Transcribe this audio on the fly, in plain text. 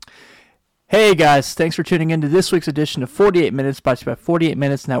Hey guys, thanks for tuning in to this week's edition of 48 Minutes brought to you by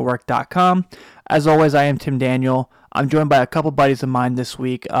 48minutesnetwork.com. As always, I am Tim Daniel. I'm joined by a couple buddies of mine this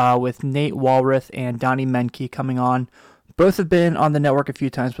week with Nate Walrath and Donnie Menke coming on. Both have been on the network a few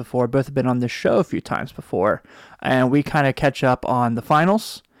times before. Both have been on this show a few times before. And we kind of catch up on the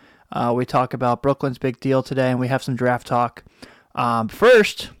finals. We talk about Brooklyn's big deal today, and we have some draft talk.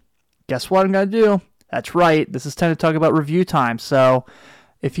 First, guess what I'm going to do? That's right. This is time to talk about review time. So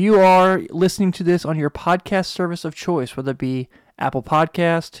if you are listening to this on your podcast service of choice, whether it be Apple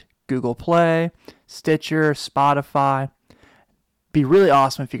Podcast, Google Play, Stitcher, Spotify, be really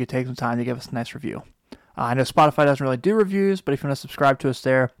awesome if you could take some time to give us a nice review. I know Spotify doesn't really do reviews, but if you want to subscribe to us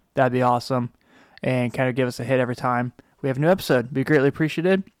there, that'd be awesome. And kind of give us a hit every time we have a new episode. It'd be greatly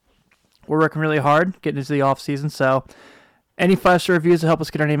appreciated. We're working really hard getting into the off season, so any 5-star reviews to help us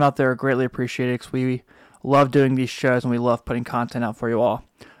get our name out there are greatly appreciated because we love doing these shows and we love putting content out for you all.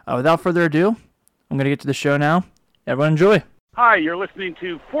 Without further ado, I'm going to get to the show now. Everyone enjoy. Hi, you're listening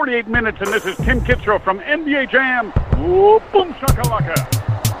to 48 Minutes, and this is Tim Kitzrow from NBA Jam. Whoa, boom shakalaka.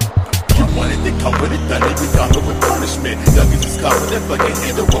 You wanted to come with it, done it, we done it with punishment. Youngest is confident, but can't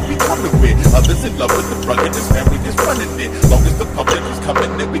handle what we coming with. Others in love with the ruggedness, family is running it. Long as the public is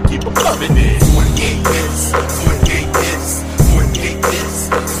coming in, we keep them loving it. 28 minutes, 28 minutes, 28 minutes,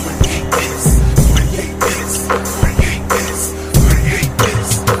 28 minutes, 28 minutes, 28 minutes, 28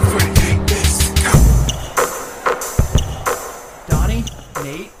 minutes, 28 minutes. Donnie,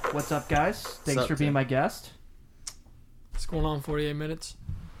 Nate, what's up, guys? Thanks up, for being Tim? my guest. What's going on, 48 minutes?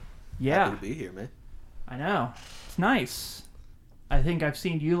 Yeah, Happy to be here, man. I know. It's nice. I think I've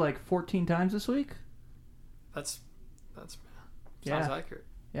seen you like 14 times this week. That's sounds Yeah. accurate.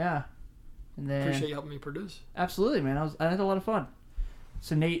 Yeah. And then Appreciate you helping me produce. Absolutely, man. I had a lot of fun.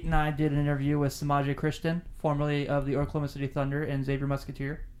 So Nate and I did an interview with Samaje Christian, formerly of the Oklahoma City Thunder and Xavier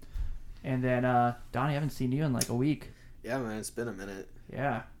Musketeer. And then Donnie, I haven't seen you in like a week. Yeah, man, it's been a minute.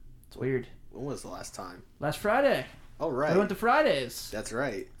 Yeah, it's weird. When was the last time? Last Friday, Oh, right. we went to Fridays. That's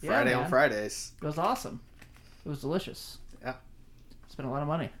right. Yeah, Friday man. on Fridays. It was awesome. It was delicious. Yeah. Spent a lot of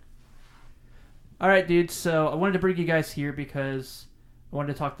money. All right, dude. So I wanted to bring you guys here because I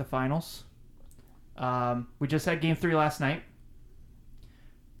wanted to talk the finals. We just had Game 3 last night.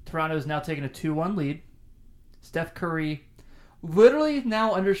 Toronto is now taking a 2-1 lead. Steph Curry literally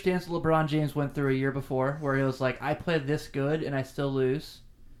now understands what LeBron James went through a year before, where he was like, I played this good and I still lose.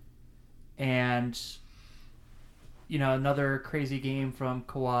 And, you know, another crazy game from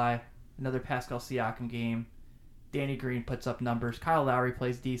Kawhi, another Pascal Siakam game. Danny Green puts up numbers. Kyle Lowry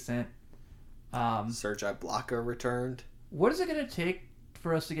plays decent. Serge Ibaka returned. What is it going to take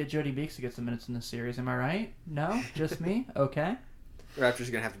for us to get Jody Meeks to get some minutes in this series? Am I right? No? Just me? Okay. The Raptors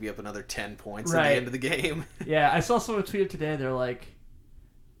are going to have to be up another 10 points Right. at the end of the game. Yeah, I saw someone tweet today. They're like,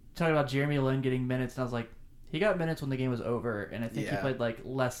 talking about Jeremy Lin getting minutes, and I was like, he got minutes when the game was over, and I think he Yeah. played like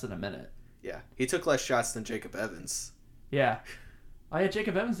less than a minute. Yeah. He took less shots than Jacob Evans. Yeah. Oh yeah,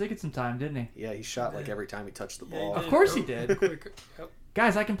 Jacob Evans did get some time, didn't he? Yeah, he shot like every time he touched the Yeah, ball. Of course he did. Quick. Yep.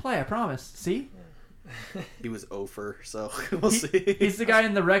 Guys, I can play, I promise. See? He was over, so we'll see. He's the guy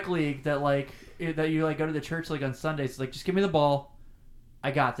in the rec league that that you like go to the church like on Sundays. It's like, just give me the ball. I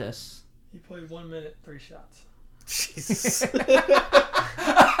got this. He played 1 minute, 3 shots. Jesus.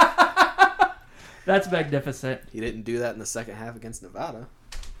 That's magnificent. He didn't do that in the second half against Nevada.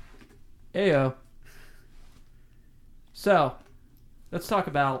 Ayo. So, let's talk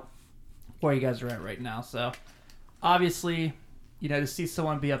about where you guys are at right now. So, obviously, you know, to see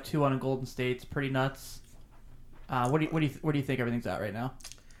someone be up 2-1 in Golden State's pretty nuts. Where do you think everything's at right now?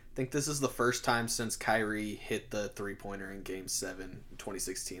 I think this is the first time since Kyrie hit the three-pointer in Game 7 in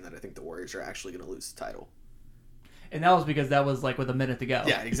 2016 that I think the Warriors are actually going to lose the title. And that was because that was like with a minute to go.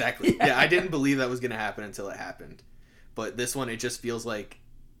 Yeah, exactly. Yeah, I didn't believe that was going to happen until it happened. But this one, it just feels like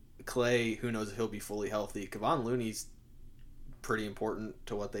Clay, who knows if he'll be fully healthy. Kevon Looney's pretty important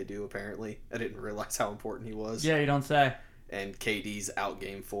to what they do, apparently. I didn't realize how important he was. Yeah, you don't say. And KD's out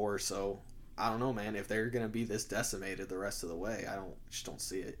Game 4, so I don't know, man. If they're going to be this decimated the rest of the way, just don't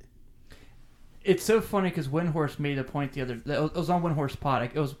see it. It's so funny because Windhorst made a point the other. It was on Windhorst Pod.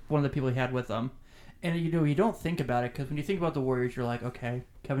 It was one of the people he had with him, and you know you don't think about it because when you think about the Warriors, you're like, okay,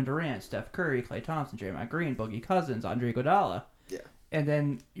 Kevin Durant, Steph Curry, Klay Thompson, Draymond Green, Boogie Cousins, Andre Iguodala, Yeah. and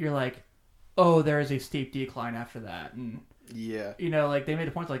then you're like, oh, there is a steep decline after that, and Yeah. you know, like they made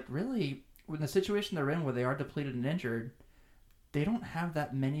a point like, really, in the situation they're in where they are depleted and injured, they don't have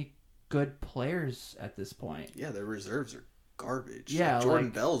that many good players at this point. Yeah, their reserves are garbage. Yeah, Like, Jordan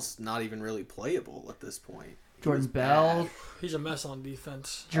like- Bell's not even really playable at this point. Jordan Bell. He's a mess on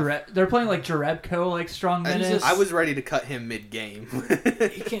defense. They're playing like Jerebko, like strong And he's minutes. I was ready to cut him mid-game.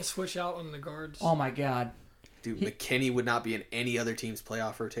 He can't switch out on the guards. Oh my god. Dude, McKinney would not be in any other team's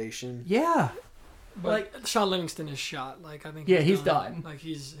playoff rotation. Yeah. But like- Sean Livingston is shot. Like I think. Yeah, he's done. Like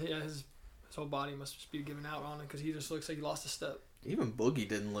his whole body must just be giving out on him because he just looks like he lost a step. Even Boogie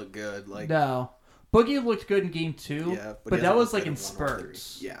didn't look good. Like No. Boogie looked good in game 2. yeah, but he that hasn't was looked like good in 1 or 3.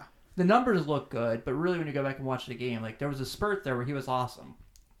 spurts. Yeah. The numbers look good, but really when you go back and watch the game, like there was a spurt there where he was awesome.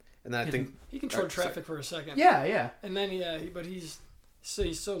 And then I think He controlled sorry. traffic for a second. Yeah, yeah. And then but he's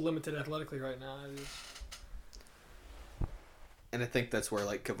so limited athletically right now. And I think that's where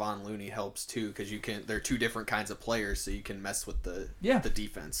like Kevon Looney helps too, because they're two different kinds of players, so you can mess with the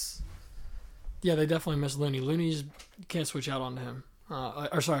defense. Yeah, they definitely miss Looney. Looney's can't switch out onto him.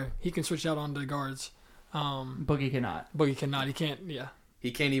 He can switch out onto guards. Boogie cannot. Boogie cannot. He can't. Yeah. He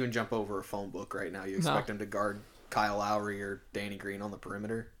can't even jump over a phone book right now. You expect him to guard Kyle Lowry or Danny Green on the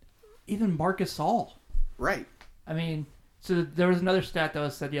perimeter. Even Marcus All. Right. I mean, so there was another stat that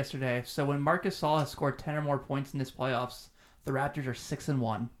was said yesterday. So when Marcus All has scored 10 or more points in his playoffs, the Raptors are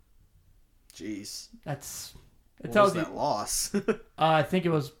 6-1. Jeez. It What tells was you. that loss? I think it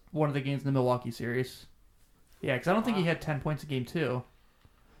was one of the games in the Milwaukee series. Yeah, because I don't think he had 10 points in game 2.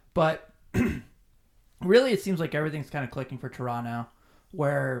 But really, it seems like everything's kind of clicking for Toronto,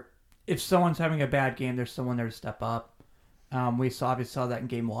 where if someone's having a bad game, there's someone there to step up. We obviously saw that in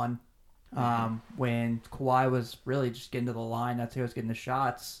game 1. When Kawhi was really just getting to the line, that's who was getting the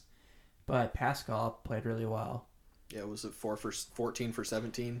shots. But Pascal played really well. Yeah, was it 14 for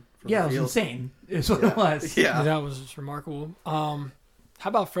 17? Yeah, it was insane. Is what it was. Yeah. That was just remarkable. How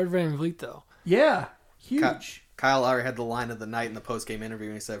about Fred VanVleet though? Yeah, huge. Kyle Lowry had the line of the night in the post-game interview,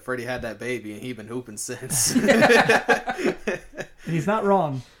 and he said, Freddie had that baby, and he's been hooping since. He's not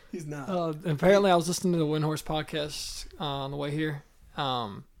wrong. He's not. Apparently, I was listening to the Windhorse podcast on the way here.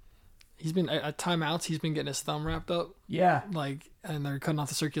 He's been at timeouts. He's been getting his thumb wrapped up, Yeah. and they're cutting off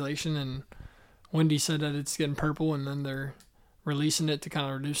the circulation. And Wendy said that it's getting purple, and then they're releasing it to kind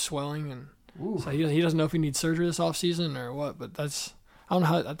of reduce swelling. And Ooh. so he doesn't know if he needs surgery this off season or what. But I don't know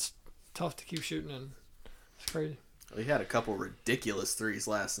how that's tough to keep shooting, and it's crazy. He had a couple ridiculous threes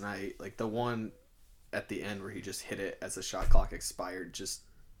last night. Like the one at the end where he just hit it as the shot clock expired. Just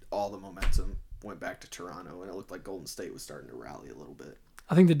all the momentum went back to Toronto, and it looked like Golden State was starting to rally a little bit.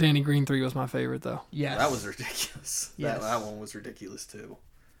 I think the Danny Green three was my favorite though. Yes. That was ridiculous. Yes. That one was ridiculous too.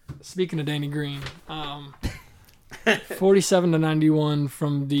 Speaking of Danny Green, 47-91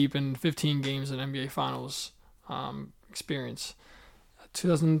 from deep in 15 games in NBA Finals experience.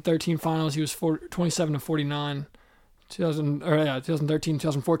 2013 Finals, he was 27-49. 2013,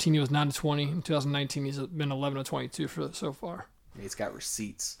 2014, he was 9-20. In 2019, he's been 11-22 so far. He's got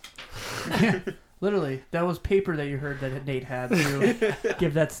receipts. Literally, that was paper that you heard that Nate had to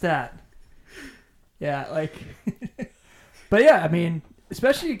give that stat. Yeah, but yeah, I mean,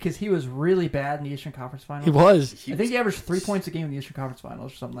 especially because he was really bad in the Eastern Conference Finals. He was. I think he averaged 3 points a game in the Eastern Conference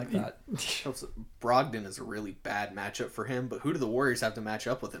Finals or something like that. Brogdon is a really bad matchup for him, but who do the Warriors have to match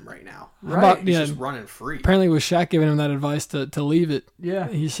up with him right now? Right. He's just running free. Apparently, it was Shaq giving him that advice to leave it. Yeah.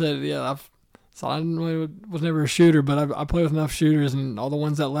 He said, I was never a shooter, but I play with enough shooters, and all the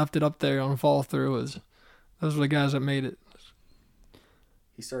ones that left it up there on fall through those were the guys that made it.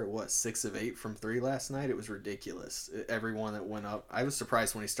 He started 6 of 8 from 3 last night. It was ridiculous. Every one that went up, I was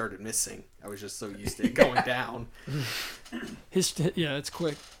surprised when he started missing. I was just so used to it going down. It's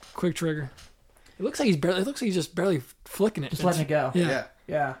quick trigger. It looks like he's just barely flicking it. Just letting it go. Yeah.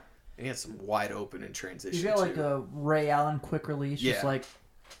 Yeah. And he had some wide open in transition. He's got like too. a Ray Allen quick release, just Yeah. like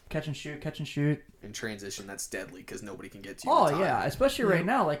catch and shoot. In transition, that's deadly because nobody can get to you. Oh in time. yeah, especially right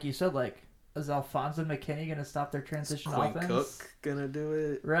now, like you said, like is Alfonso McKinney gonna stop their Is transition Quinn offense? Cook gonna do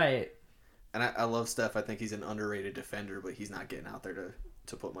it? Right. And I love Steph. I think he's an underrated defender, but he's not getting out there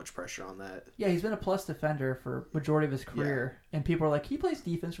to put much pressure on that. Yeah, he's been a plus defender for majority of his career, and people are like, he plays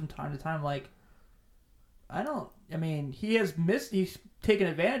defense from time to time. Like, he has missed. He's taken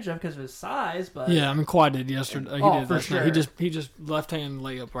advantage of because of his size, but Yeah, I mean Kawhi did yesterday. He Oh, did for last night. sure. He just left hand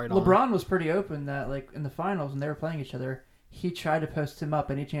layup right on. LeBron was pretty open that like in the finals when they were playing each other, he tried to post him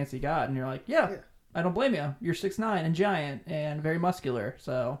up any chance he got, and you're like, yeah. I don't blame you. You're 6'9" and giant and very muscular,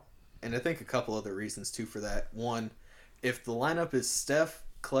 so. And I think a couple other reasons too for that. One, if the lineup is Steph,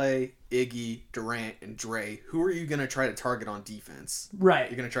 Clay, Iggy, Durant, and Dre, who are you going to try to target on defense? Right.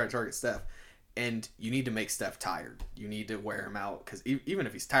 You're going to try to target Steph. And you need to make Steph tired. You need to wear him out because even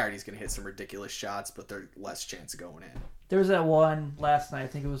if he's tired, he's going to hit some ridiculous shots, but there's less chance of going in. There was that one last night, I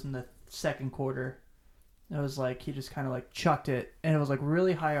think it was in the second quarter. It was like he just kind of like chucked it, and it was like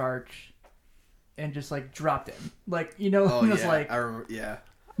really high arch. and just like dropped him. Like it Oh was yeah, like I remember. Yeah,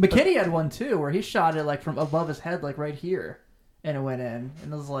 McKinney had one too where he shot it like from above his head, like right here, and it went in,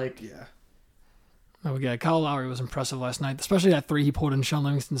 and it was like yeah. Oh yeah, Kyle Lowry was impressive last night, especially that 3 he pulled in Sean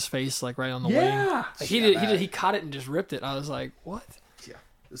Livingston's face, like right on the wing. yeah. Like, Yeah, he caught it and just ripped it. I was like, what? Yeah,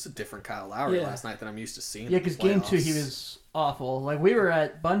 this is a different Kyle Lowry Yeah. last night than I'm used to seeing. Yeah, in the because game 2 he playoffs. was awful. Like we were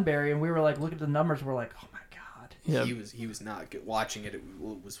at Bunbury and we were like looking at the numbers, we're like, oh my god. Yeah, He was not good. Watching it, it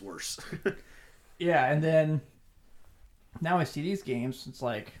was worse. Yeah, and then now I see these games. It's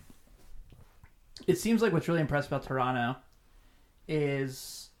like it seems like what's really impressive about Toronto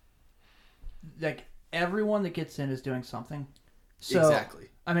is like everyone that gets in is doing something. So Exactly.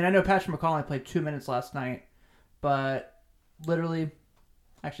 I mean, I know Patrick McCall played 2 minutes last night, but literally,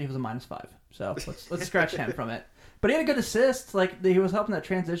 actually, he was a -5. So let's scratch him from it. But he had a good assist. Like he was helping that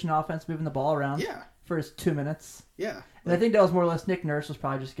transition offense, moving the ball around Yeah, for his 2 minutes. yeah, And I think that was more or less Nick Nurse was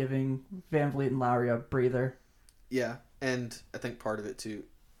probably just giving Van Vliet and Lowry a breather. yeah. And I think part of it too,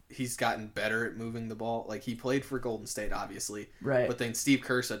 he's gotten better at moving the ball. Like he played for Golden State, obviously, Right. but then Steve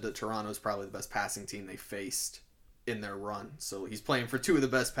Kerr said that Toronto's probably the best passing team they faced in their run. So he's playing for 2 of the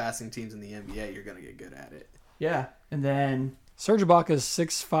best passing teams in the NBA. You're gonna get good at it. Yeah. And then Serge Ibaka's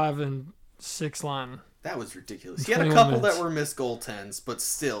 6'5" and 6 line. That was ridiculous. He had a 21 couple minutes. that were missed goaltends, but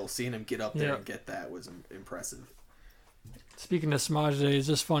still, seeing him get up there Yeah. and get that was impressive. Speaking of Samaje, it's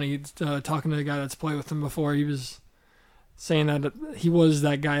just funny talking to the guy that's played with him before. He was saying that he was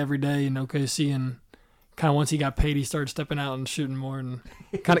that guy every day in OKC, and kind of once he got paid, he started stepping out and shooting more, and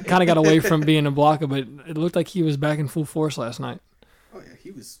kind of got away from being a blocker. But it looked like he was back in full force last night. Oh yeah, he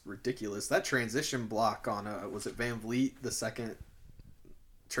was ridiculous. That transition block on was it Van Vliet, the second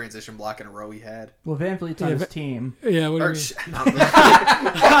transition block in a row he had? well, Van Vliet's on Yeah, his but- team. Yeah, what do Or, you not Van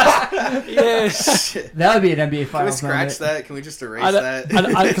mean? Yeah, Shit. That would be an NBA Can we Finals scratch moment. that? Can we just erase I- that?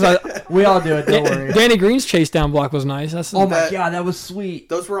 because We all do it. Don't worry. Danny Green's chase down block was nice. That's Oh my that- god, that was sweet.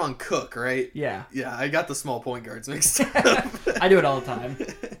 Those were on Cook, right? Yeah, Yeah, I got the small point guards mixed up. I do it all the time.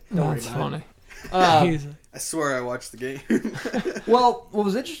 Don't worry that's about it. funny. He's- I swear I watched the game. Well, what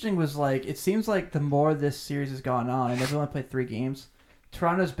was interesting was like it seems like the more this series has gone on, and they've only played 3 games,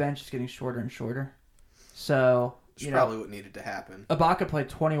 Toronto's bench is getting shorter and shorter. So Which is probably what needed to happen. Ibaka played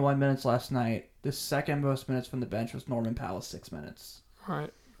 21 minutes last night. The second most minutes from the bench was Norman Powell, 6 minutes. All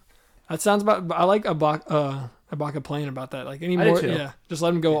right. That sounds about. I like Ibaka playing about that. Like any I do more, too. yeah. Just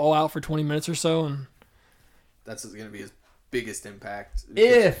let him go all out for 20 minutes or so, and That's going to be his biggest impact.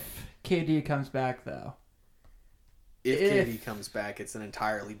 If KD comes back, though, If if- KD comes back, it's an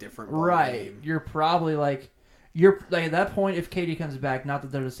entirely different ball right, game. you're probably like at that point. If KD comes back, not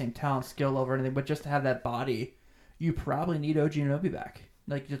that they're the same talent, skill level, or anything, but just to have that body, you probably need OG Anunoby back.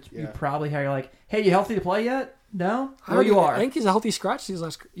 Like you Yeah. probably how you're like, hey, you healthy to play yet? No, I where you are? I think he's a healthy scratch these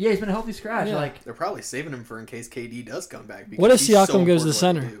last. Yeah, he's been a healthy scratch. Yeah. Like They're probably saving him for in case KD does come back. because What if he's Siakam goes to the important what he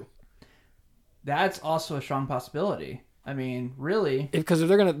center? do. that's also a strong possibility. I mean, really, Because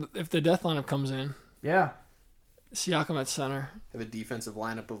if the death lineup comes in, yeah. Siakam at center. Have a defensive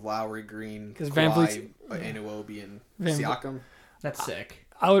lineup of Lowry, Green, 'Cause Van Vliet's- Anunoby, and Van- Siakam. That's sick.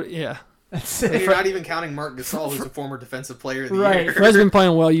 I would, yeah. That's And sick. you're not even counting Mark Gasol, who's a former defensive player of the Right. year. Fred's been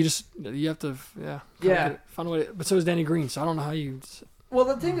playing well. You have to, yeah. Yeah. Find a way. But so is Danny Green. So I don't know how you. Well,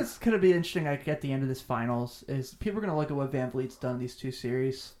 the thing that's going to be interesting, like at the end of this finals, is people are going to look at what Van Vliet's done these 2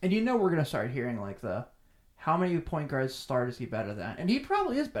 series, and we're going to start hearing like how many point guards start is he better than, and he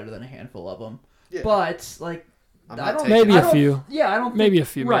probably is better than a handful of them. Yeah. But like, I'm I not don't taking- Maybe I a don't- few. Yeah, I don't. Maybe think,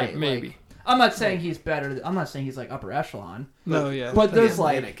 a few. Right. Maybe. Like, I'm not saying he's better. I'm not saying he's like upper echelon. No, yeah. But In there's the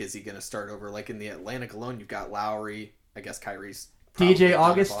like Atlantic, is he going to start over? Like in the Atlantic alone, you've got Lowry. I guess Kyrie's. DJ probably done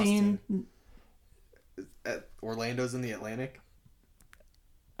Augustine. Boston. Orlando's in the Atlantic.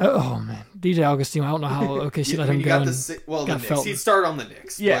 Oh man, DJ Augustine. I don't know how OKC let him you go. got and the the got Knicks. Felton. He'd start on the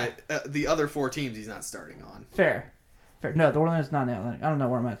Knicks. Yeah. But the other 4 teams he's not starting on. Fair. No, the Orlando's not in the Atlantic. I don't know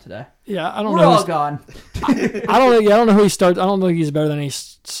where I'm at today. Yeah, I don't We're know. all who's- gone. I don't know. Yeah, I don't know who he starts. I don't think he's better than any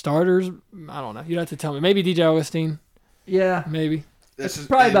starters. I don't know. You'd have to tell me. Maybe DJ Augustine. Yeah. Maybe. That's It's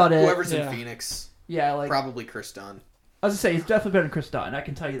probably and about it. Whoever's Yeah. in Phoenix, Yeah, like probably Chris Dunn. I was gonna say, he's definitely better than Chris Dunn. I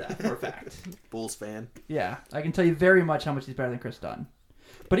can tell you that for a fact. Bulls fan. Yeah, I can tell you very much how much he's better than Chris Dunn.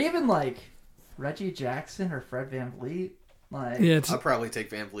 But even like Reggie Jackson or Fred VanVleet, like Yeah, it's, I'll probably take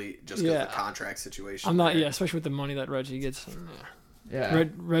Van Vliet just because Yeah. of the contract situation. I'm not. there. Yeah, especially with the money that Reggie gets. yeah.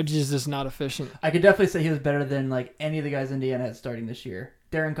 Reggie's just not efficient. I could definitely say he was better than like any of the guys Indiana had starting this year.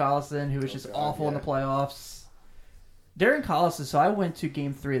 Darren Collison, who was just God, awful in the yeah. playoffs. Darren Collison. So I went to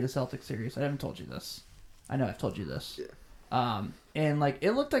Game 3 of the Celtics series. I haven't told you this. I know I've told you this. Yeah. And like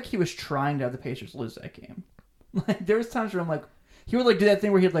it looked like he was trying to have the Pacers lose that game. Like there was times where I'm like, he would like do that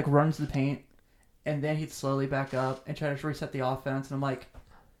thing where he'd like run to the paint and then he'd slowly back up and try to reset the offense. And I'm like,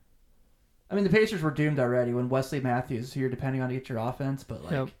 I mean, the Pacers were doomed already when Wesley Matthews, who you're depending on to get your offense, but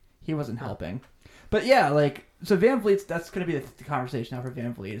like he wasn't helping. But yeah, like, so Van Vliet's, that's going to be the conversation now for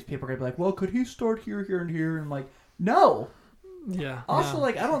Van Vliet, is people are going to be like, well, could he start here, here, and here? And I'm like, no. Yeah. Also, no.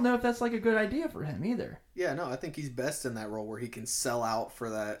 like, I don't know if that's like a good idea for him either. Yeah, no, I think he's best in that role where he can sell out for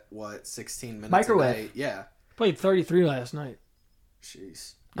that, 16 minutes Microwave. a day. Yeah. Played 33 last night.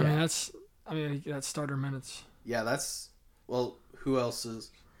 Jeez. I mean, that's starter minutes. Yeah, well, who else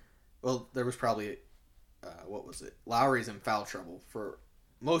is... Well, there was probably, what was it? Lowry's in foul trouble for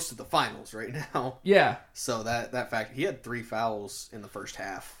most of the finals right now. Yeah. So that fact, he had 3 fouls in the first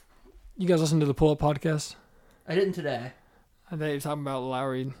half. You guys listen to the Pull Up podcast? I didn't today. They were talking about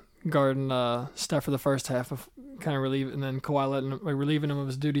Lowry guarding Steph for the first half, of kind of relieving, and then Kawhi relieving him of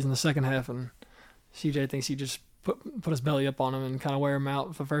his duties in the second half, and CJ thinks he just put his belly up on him and kind of wear him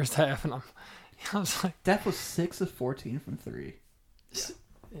out for the first half, and I was like... Steph was 6 of 14 from 3. Yeah.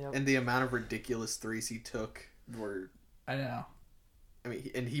 Yep. And the amount of ridiculous threes he took were... I know. I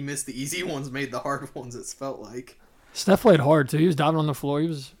mean, and he missed the easy ones, made the hard ones, it felt like. Steph played hard, too. He was diving on the floor. He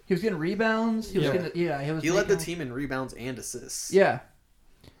was getting rebounds. He led the team in rebounds and assists. Yeah.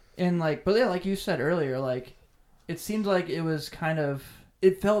 And, like, but yeah, like you said earlier, like, it seemed like it was kind of...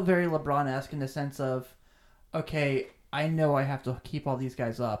 It felt very LeBron-esque in the sense of, okay, I know I have to keep all these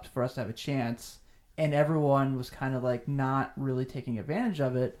guys up for us to have a chance. And everyone was kind of like not really taking advantage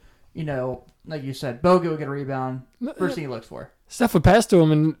of it. You know, like you said, Bogut would get a rebound. First thing he looks for. Steph would pass to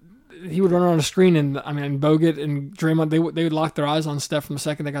him, and he would run around the screen. And I mean, Bogut and Draymond, they would lock their eyes on Steph from the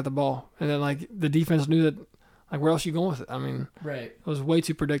second they got the ball. And then like the defense knew that, like, where else are you going with it? I mean, right. It was way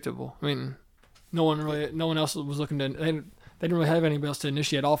too predictable. I mean, no one else was looking to. They didn't really have anybody else to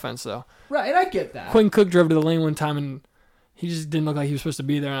initiate offense, though. Right, and I get that. Quinn Cook drove to the lane one time and. He just didn't look like he was supposed to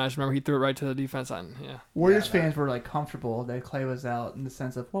be there, and I just remember he threw it right to the defense line. Yeah. Warriors fans were like comfortable that Clay was out in the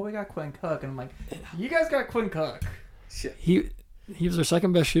sense of, well, we got Quinn Cook, and I'm like, you guys got Quinn Cook. Shit. He was their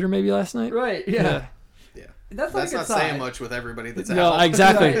second best shooter maybe last night. Right. Yeah. That's not sign. saying much with everybody that's out. No,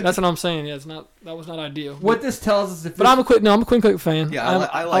 exactly. That's what I'm saying. Yeah, that was not ideal. What this tells us, I'm a Quinn Cook fan. Yeah,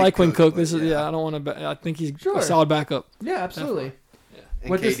 I like Quinn Cook. This is I don't want to. I think he's a solid backup. Yeah, absolutely. Yeah.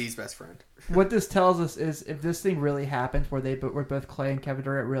 And KD's best friend. What this tells us is if this thing really happened where where both Clay and Kevin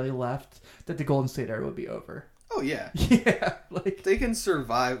Durant really left, that the Golden State era would be over. Oh, yeah. Yeah. Like, they can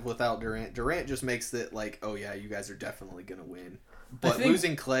survive without Durant. Durant just makes it like, oh, yeah, you guys are definitely going to win. But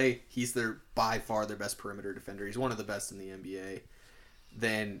losing Clay, he's by far their best perimeter defender. He's one of the best in the NBA.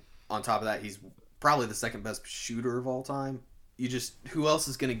 Then, on top of that, he's probably the second best shooter of all time. Who else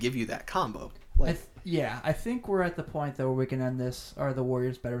is going to give you that combo? Like, I think we're at the point, though, where we can end this, are the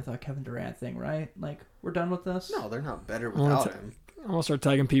Warriors better without Kevin Durant thing, right? Like, we're done with this? No, they're not better without him. I'm going to start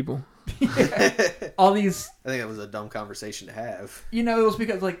tagging people. All these... I think that was a dumb conversation to have. You know, it was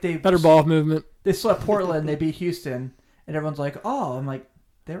because, like, better ball movement. They swept Portland, they beat Houston, and everyone's like, oh, I'm like,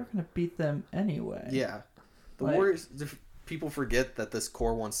 they were going to beat them anyway. Yeah. The Warriors... People forget that this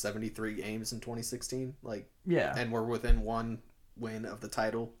core won 73 games in 2016. Like, yeah. And we're within one win of the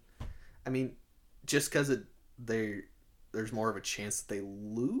title. I mean... Just because there's more of a chance that they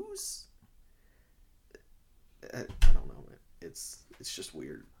lose, I don't know. It's just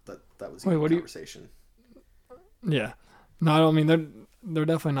weird that was the conversation. Yeah, no, I don't mean they're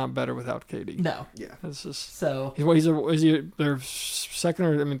definitely not better without KD. No, yeah, it's just so. Is he their second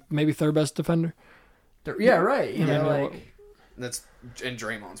or maybe third best defender? Yeah, right. You know, like and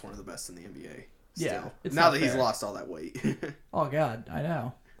Draymond's one of the best in the NBA. Still. Yeah, now that he's lost all that weight. Oh God, I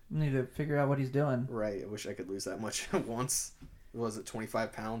know. I need to figure out what he's doing. Right. I wish I could lose that much at once. Was it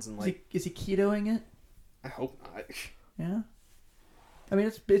 25 pounds and like? Is he ketoing it? I hope not. Yeah. I mean,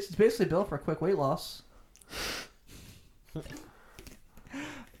 it's basically built for a quick weight loss.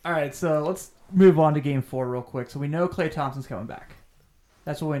 All right, so let's move on to Game 4 real quick. So we know Klay Thompson's coming back.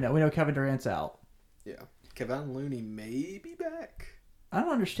 That's what we know. We know Kevin Durant's out. Yeah. Kevon Looney may be back. I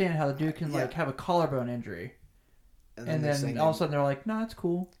don't understand how the dude can like have a collarbone injury. And then all of a sudden they're like, no, it's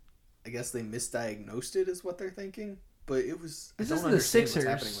cool. I guess they misdiagnosed it is what they're thinking. But it was... This isn't the Sixers.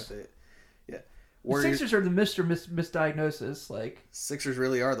 What's happening with it. Yeah. The Sixers are the Mr. Misdiagnosis. Like, Sixers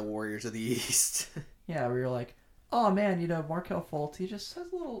really are the Warriors of the East. Yeah, where you're like, oh man, you know, Markelle Fultz, he just has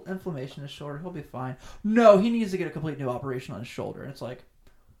a little inflammation in his shoulder. He'll be fine. No, he needs to get a complete new operation on his shoulder. And it's like,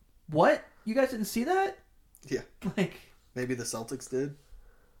 what? You guys didn't see that? Yeah. Like, maybe the Celtics did.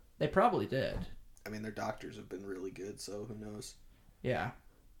 They probably did. I mean, their doctors have been really good, so who knows? Yeah.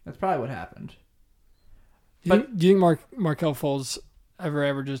 That's probably what happened. Do you think Markelle Fultz ever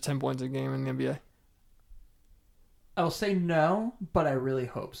averages 10 points a game in the NBA? I will say no, but I really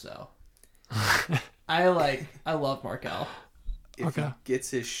hope so. I love Markelle. If he Okay. gets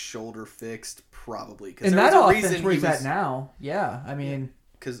his shoulder fixed, probably. 'Cause In there that was a offense reason where he he's at was- now, yeah. I mean,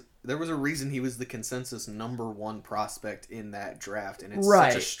 Because there was a reason he was the consensus #1 prospect in that draft, and it's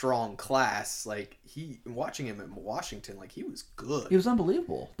Right. such a strong class. Like watching him in Washington, like he was good. he was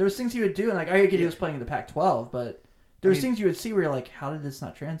unbelievable. There was things he would do, and like I get he was playing in the Pac-12, but there was things you would see where you're like, how did this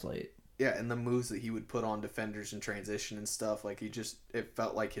not translate? Yeah, and the moves that he would put on defenders in transition and stuff, like it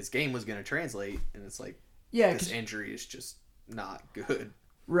felt like his game was going to translate, and it's like, Yeah, this 'cause- injury is just not good.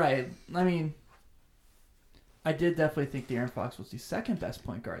 right. I mean, I did definitely think De'Aaron Fox was the second best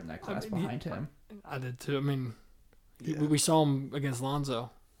point guard in that class behind him. I did too. I mean, Yeah. we saw him against Lonzo.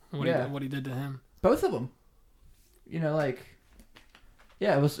 What Yeah. what he did to him. Both of them. You know, like,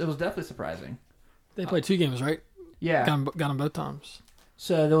 yeah, it was definitely surprising. They played 2 games, right? Yeah. Got him both times.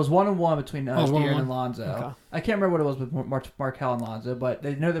 So there was 1-1 between it was De'Aaron 1-1? and Lonzo. Okay. I can't remember what it was with Markelle and Lonzo, but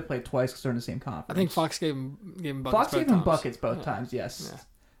they know they played twice because they're in the same conference. I think Fox gave him buckets. Fox gave both him times. buckets both times, yes.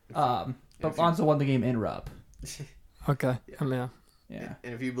 But If you- Lonzo won the game in Rupp. Okay. Yeah. Yeah.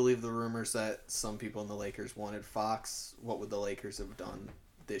 And if you believe the rumors that some people in the Lakers wanted Fox, what would the Lakers have done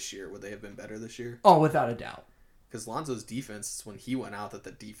this year? Would they have been better this year? Oh, without a doubt. Because Lonzo's defense, when he went out, that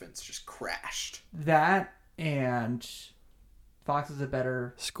the defense just crashed. That and Fox is a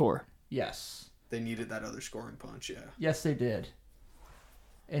better. Score. Yes. They needed that other scoring punch, yeah. Yes, they did.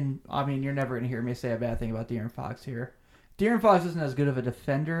 And, I mean, you're never going to hear me say a bad thing about De'Aaron Fox here. De'Aaron Fox isn't as good of a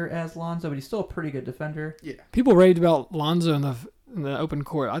defender as Lonzo, but he's still a pretty good defender. Yeah. People raved about Lonzo in the open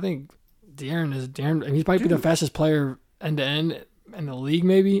court. I think De'Aaron. And he might be the fastest player end to end in the league,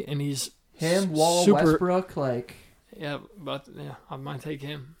 maybe. And he's Him, Wall, super, Westbrook, like, Yeah, but yeah, I might take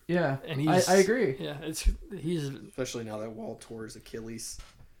him. yeah. And he's, I agree. Yeah, he's. Especially now that Wall tore his Achilles.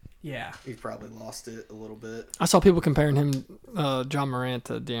 Yeah. He probably lost it a little bit. I saw people comparing him, John Morant,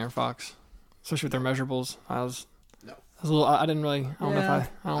 to De'Aaron Fox, especially with their measurables. I was a little. I didn't really. I don't know if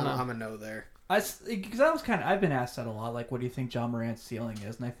I don't know. I'm a no there. Because I've been asked that a lot, like, what do you think John Morant's ceiling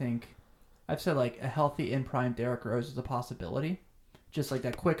is? And I think I've said, like, a healthy in-prime Derrick Rose is a possibility. Just, like,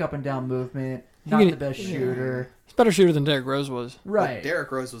 that quick up and down movement, not the best shooter. He's a better shooter than Derrick Rose was. Right. But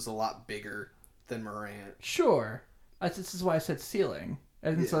Derrick Rose was a lot bigger than Morant. Sure. This is why I said ceiling.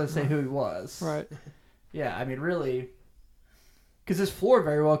 I didn't say who he was. Right. Yeah, I mean, really. Because his floor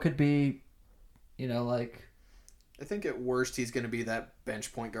very well could be, you know, like... I think at worst he's going to be that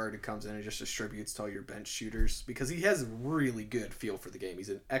bench point guard who comes in and just distributes to all your bench shooters because he has a really good feel for the game. He's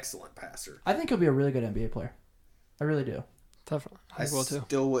an excellent passer. I think he'll be a really good NBA player. I really do. Definitely. I I will too.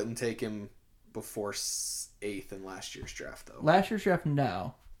 still wouldn't take him before 8th in last year's draft, though. Last year's draft,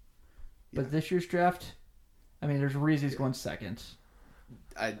 no. But this year's draft, I mean, there's a reason he's going second.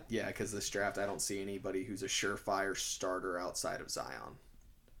 Because this draft, I don't see anybody who's a surefire starter outside of Zion.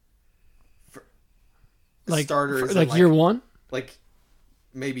 Starter is like year one. Like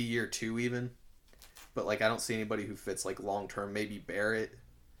maybe year 2 even, but like I don't see anybody who fits like long term. Maybe Barrett,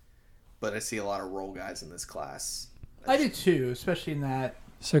 but I see a lot of role guys in this class. I do too, especially in that.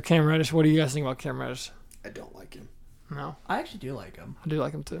 So Cam Reddish, what do you guys think about Cam Reddish? I don't like him. No, I actually do like him. I do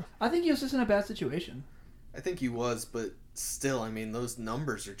like him too. I think he was just in a bad situation. I think he was, but still, I mean, those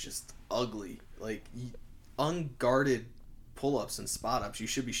numbers are just ugly. Like unguarded pull-ups and spot-ups, you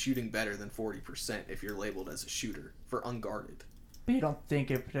should be shooting better than 40% if you're labeled as a shooter for unguarded. But you don't think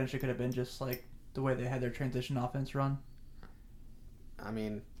it potentially could have been just like the way they had their transition offense run? I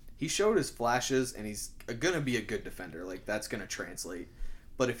mean, he showed his flashes, and he's going to be a good defender. Like, that's going to translate.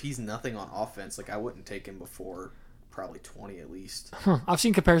 But if he's nothing on offense, like, I wouldn't take him before probably 20 at least. I've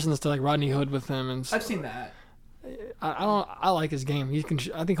seen comparisons to like Rodney Hood with him, and I've seen that. I like his game. He can.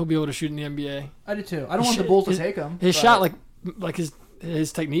 I think he'll be able to shoot in the NBA. I do too. I don't want the Bulls to take him. His but- shot, like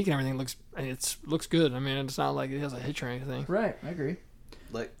his technique and everything looks good. I mean, it's not like he has a hitch or anything. Right, I agree.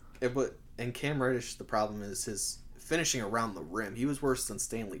 Like, but and Cam Reddish, the problem is his finishing around the rim. He was worse than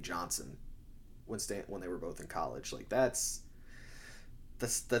Stanley Johnson when they were both in college. Like that's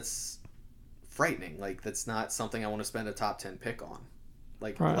frightening. Like that's not something I want to spend a top 10 pick on.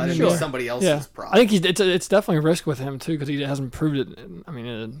 Like Right. let it Sure. be somebody else's Yeah, problem. I think it's definitely a risk with him too because he hasn't proved it. I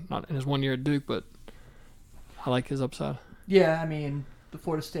mean, not in his 1 year at Duke, but I like his upside. Yeah, I mean, the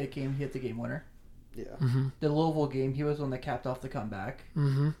Florida State game, he hit the game winner. Yeah. Mm-hmm. The Louisville game, he was the one that capped off the comeback.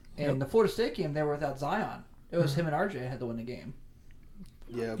 Mm-hmm. And the Florida State game, they were without Zion. It was him and RJ had to win the game.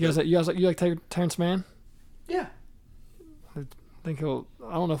 Yeah. You guys like Terrence Mann? Yeah. I think he'll.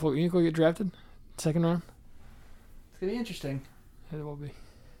 I don't know if you think he'll get drafted second round. It's going to be interesting. It will be.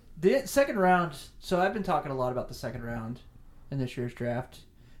 The second round, so I've been talking a lot about the second round in this year's draft.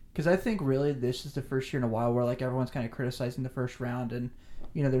 Because I think really this is the first year in a while where like everyone's kind of criticizing the first round. And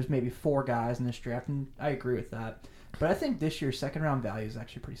there's maybe 4 guys in this draft, and I agree with that. But I think this year's second-round value is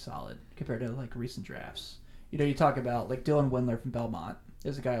actually pretty solid compared to, like, recent drafts. You talk about, like, Dylan Windler from Belmont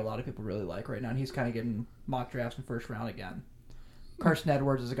is a guy a lot of people really like right now, and he's kind of getting mock drafts in first round again. Carson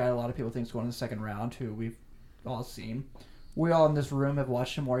Edwards is a guy a lot of people think is going in the second round, who we've all seen. We all in this room have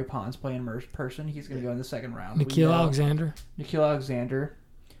watched Shamori Pons play in person. He's going to go in the second round. Nikhil Alexander.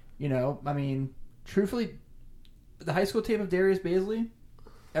 I mean, truthfully, the high school tape of Darius Baisley,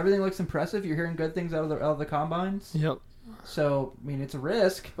 everything looks impressive. You're hearing good things out of the combines. Yep. So, I mean, it's a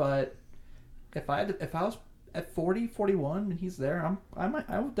risk, but if I was at 40, 41, and he's there, I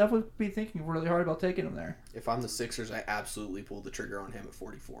would definitely be thinking really hard about taking him there. If I'm the Sixers, I absolutely pull the trigger on him at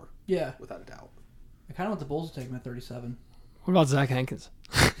 44. Yeah. Without a doubt. I kind of want the Bulls to take him at 37. What about Zach Hankins?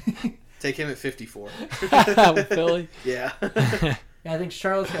 Take him at 54. Philly? Yeah. Yeah, I think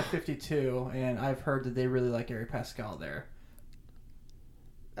Charlotte's got 52, and I've heard that they really like Eric Pascal there.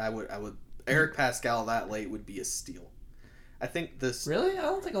 I would. Eric Pascal that late would be a steal. I think this. Really? I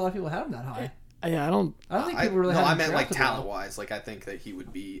don't think a lot of people have him that high. Yeah, I don't think people really have him I meant like drafted talent well. wise. Like I think that he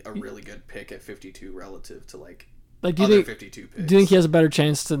would be a really good pick at 52 relative to like do you other think 52 picks. do you think he has a better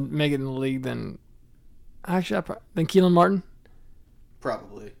chance to make it in the league than Keelan Martin?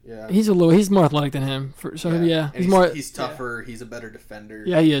 Probably, yeah. He's more athletic than him. And he's more. He's tougher. Yeah. He's a better defender.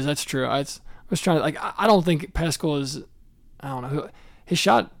 Yeah, he is. That's true. I was trying to I don't think Pascal is. I don't know. His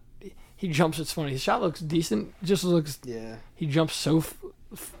shot. He jumps. It's funny. His shot looks decent. It just looks. Yeah. He jumps so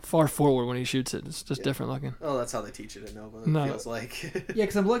far forward when he shoots it. It's just different looking. Oh, that's how they teach it at Nova. No. It feels like. Yeah,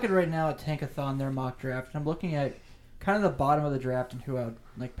 because I'm looking right now at Tankathon, their mock draft, and I'm looking at kind of the bottom of the draft and who I would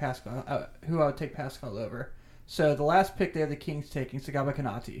like Pascal, who I would take Pascal over. So the last pick they have the Kings taking Sagaba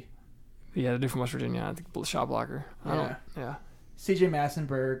Kanati. Yeah, the dude from West Virginia. I think shot blocker. Yeah. C.J.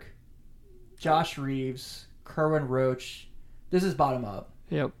 Massenberg, Josh Reeves, Kerwin Roach. This is bottom up.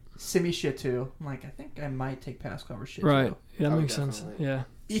 Yep. Simi Shitu. I'm like, I think I might take Pascal over Shitu. Right. Yeah, that Oh, makes sense. definitely. Yeah.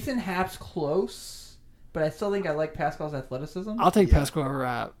 Ethan Happ's close, but I still think I like Pascal's athleticism. I'll take Yeah. Pascal over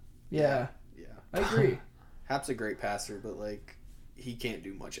Rapp. Yeah, Yeah. I agree. Hap's a great passer, but like he can't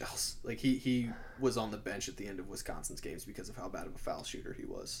do much else. Like he was on the bench at the end of Wisconsin's games because of how bad of a foul shooter he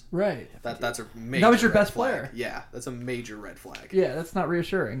was. Right. That's a major. That was your red best flag. player. Yeah, that's a major red flag. Yeah, that's not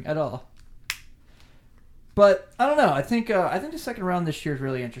reassuring at all. But I don't know. I think the second round this year is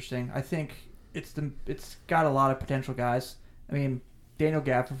really interesting. I think it's got a lot of potential guys. I mean, Daniel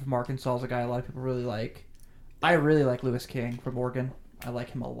Gafford from Arkansas is a guy a lot of people really like. I really like Lewis King from Oregon. I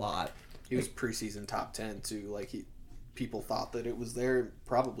like him a lot. He was preseason top 10 too. Like people thought that it was there.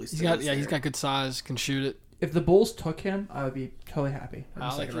 Probably He's still is got there. good size, can shoot it. If the Bulls took him, I would be totally happy in the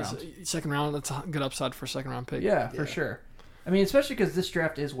second round. Second round, that's a good upside for a second round pick. Yeah, for sure. I mean, especially because this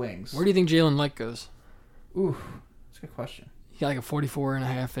draft is wings. Where do you think Jalen Light goes? Ooh, that's a good question. He got like a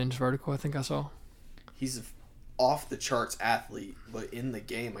 44.5-inch vertical, I think I saw. He's an off the charts athlete, but in the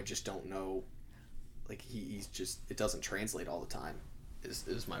game, I just don't know. Like he's just it doesn't translate all the time.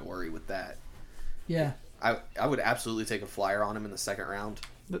 Is my worry with that. Yeah. I would absolutely take a flyer on him in the second round.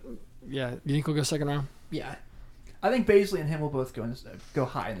 Yeah, you think he'll go second round? Yeah. I think Baisley and him will both go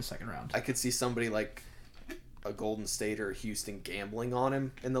high in the second round. I could see somebody like a Golden State or a Houston gambling on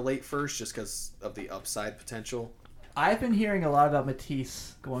him in the late first just because of the upside potential. I've been hearing a lot about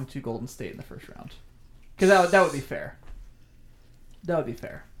Matisse going to Golden State in the first round. Because that would be fair. That would be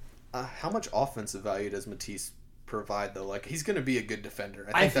fair. How much offensive value does Matisse provide, though? Like, he's going to be a good defender.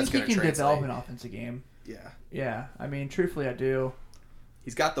 I that's think he going to can translate. develop an offensive game. Yeah. Yeah. I mean, truthfully, I do.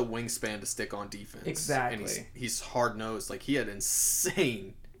 He's got the wingspan to stick on defense. Exactly. And he's hard-nosed. Like, he had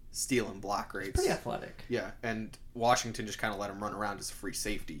insane steal and block rates. Pretty athletic. Yeah, and Washington just kind of let him run around as a free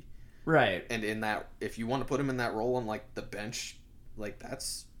safety. Right. And in that, if you want to put him in that role on, like, the bench, like,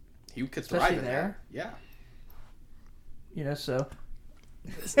 that's... He could thrive Especially in there? that. Yeah. You know, so...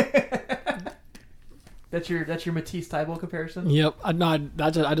 That's your Matisse-Thybulle comparison? Yep. I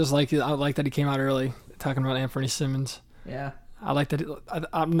just like it. I like that he came out early talking about Anthony Simmons. Yeah. I like that.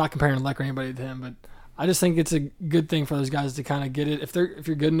 I'm not comparing Leck or anybody to him, but I just think it's a good thing for those guys to kind of get it. If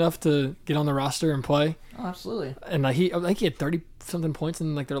you're good enough to get on the roster and play. Oh, absolutely. And I think he had 30-something points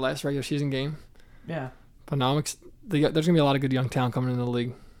in like their last regular season game. Yeah. But now there's going to be a lot of good young talent coming into the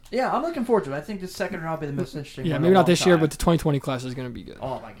league. Yeah, I'm looking forward to it. I think the second round will be the most interesting Yeah, one in maybe a not long this year, time. but the 2020 class is going to be good.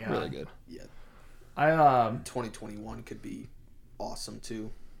 Oh, my God. Really good. Yeah. 2021 could be awesome,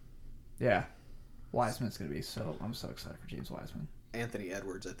 too. Yeah. Wiseman's going to be I'm so excited for James Wiseman. Anthony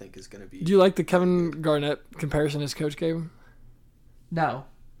Edwards, I think, is going to be... Do you like the Kevin Garnett comparison his coach gave him? No,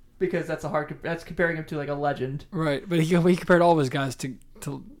 because that's comparing him to like a legend. Right, but he compared all of his guys to.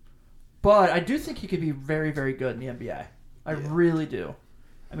 But I do think he could be very, very good in the NBA. I really do.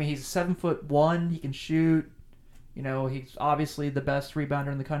 I mean, he's 7'1". He can shoot. You know, he's obviously the best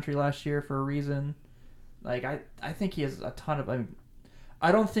rebounder in the country last year for a reason. Like, I think he has a ton of... I mean,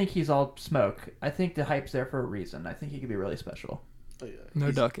 I don't think he's all smoke. I think the hype's there for a reason. I think he could be really special. Oh, yeah.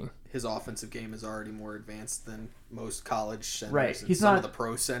 No ducking. His offensive game is already more advanced than most college centers. Right. And He's some not- of the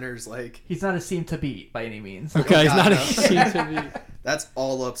pro centers. Like, He's not a seam to beat by any means. Okay, he's God, not no. easy to beat. that's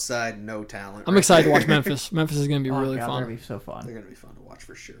all upside, no talent. I'm right excited to there. watch Memphis. Memphis is going to be Oh, really God, fun. They're going to be so fun. They're going to be fun to watch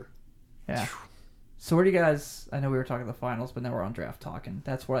for sure. Yeah. So where do you guys... I know we were talking the finals, but now we're on draft talking.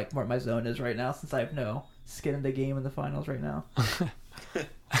 That's where my zone is right now, since I have no skin in the game in the finals right now.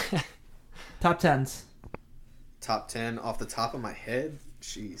 Top 10s. Top 10 off the top of my head?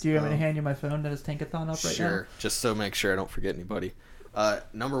 Jeez. Do you want me to hand you my phone that has Tankathon up right now? Sure. Just so make sure I don't forget anybody.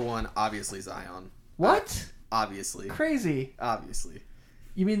 Number 1, obviously Zion. What? Obviously. Crazy. Obviously.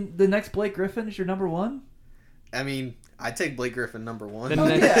 You mean the next Blake Griffin is your number 1? I mean, I'd take Blake Griffin number 1. The Oh,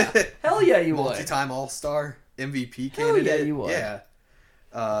 next- yeah. Hell yeah, you would. Multi-time All-Star, MVP Hell yeah, candidate. you would. Yeah.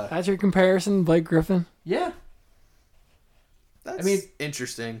 That's your comparison, Blake Griffin? Yeah. That's I mean-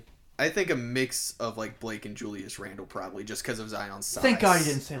 interesting. I think a mix of like Blake and Julius Randle probably just because of Zion's size. Thank God you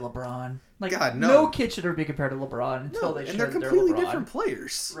didn't say LeBron. Like, God, no. no kid should ever be compared to LeBron until No, they and show they're that completely LeBron. different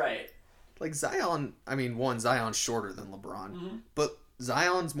players. Right. Like Zion, I mean, Zion's shorter than LeBron, Mm-hmm. but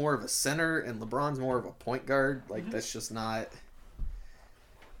Zion's more of a center and LeBron's more of a point guard. Like Mm-hmm. that's just not.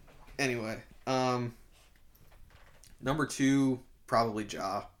 Anyway, number 2 probably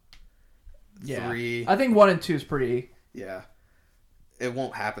Ja. Yeah. 3, I think 1 and 2 is pretty... yeah. It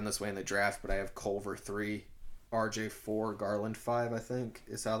won't happen this way in the draft, but I have Culver 3, RJ 4, Garland 5. I think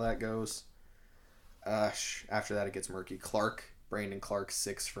is how that goes. After that, it gets murky. Brandon Clark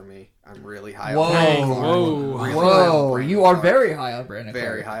 6 for me. I'm really high Whoa. on Brandon Clark. Whoa. Really high Whoa, on Brandon you are Clark. very high on Brandon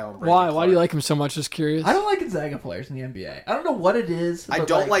Very Clark. high on Brandon Why? Why do you Clark. like him so much? Just curious. I don't like Gonzaga players in the NBA. I don't know what it is. I but,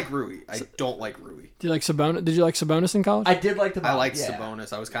 don't like Rui. I don't like Rui. Do you like Sabonis? Did you like Sabonis in college? I did like the. I like yeah.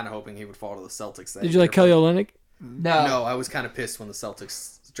 Sabonis. I was kind of hoping he would fall to the Celtics. That Did you like year, Kelly Olynyk? No. No, I was kind of pissed when the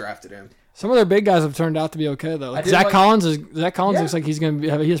Celtics drafted him. Some of their big guys have turned out to be okay though. Like did Zach like- Collins Yeah. looks like he's going to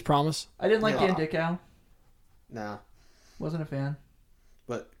have his promise. I didn't like Yeah. Dan Dickow. No, Wasn't a fan.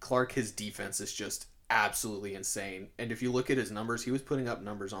 but Clark, his defense is just absolutely insane. And if you look at his numbers, he was putting up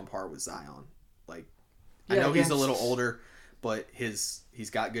numbers on par with Zion. Like, I Yeah, know he's a against- little older, but he's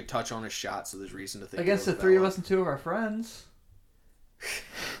got good touch on his shot, so there's reason to think Against the he'll 3 of develop. us and 2 of our friends.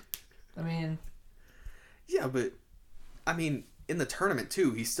 I mean, Yeah, but I mean, in the tournament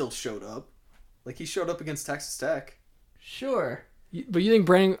too, he still showed up. Like he showed up against Texas Tech. sure. But you think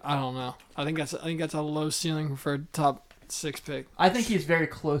Brandon? I don't know. I think that's a low ceiling for a top 6 pick. I think he's very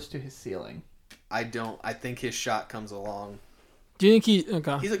close to his ceiling. I don't. I think his shot comes along. Do you think he?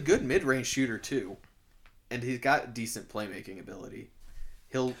 Okay. He's a good mid-range shooter too, and he's got decent playmaking ability.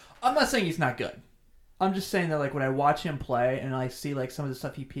 He'll I'm not saying he's not good. I'm just saying that like when I watch him play and I see like some of the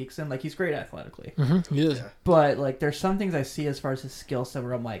stuff he peaks in, like he's great athletically. He is. Yeah. But like there's some things I see as far as his skill set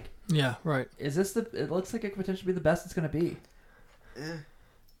where I'm like, Yeah. Right. is this the? It looks like it could potentially be the best it's gonna be.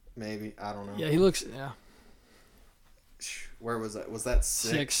 maybe I don't know. Yeah. He looks. Yeah. Where was that? Was that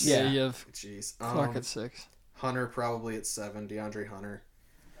 6? 6. Yeah. Yeah. You have Jeez. Clark at 6. Hunter probably at 7. DeAndre Hunter.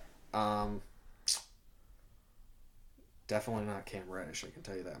 Definitely not Cam Reddish. I can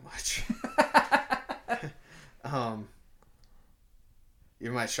tell you that much.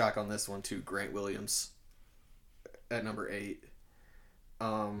 You might shock on this one too. Grant Williams at number 8.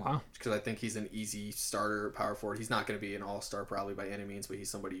 Wow. Because I think he's an easy starter at power forward. He's not going to be an all-star probably by any means, but he's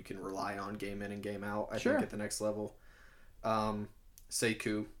somebody you can rely on game in and game out. I Sure. think at the next level.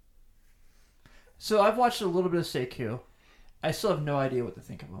 Sekou. So I've watched a little bit of Sekou. I still have no idea what to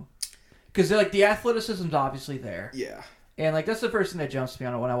think of him. Because like the athleticism's obviously there. Yeah. And like that's the first thing that jumps me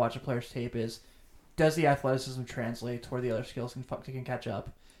on it when I watch a player's tape is, does the athleticism translate to where the other skills can catch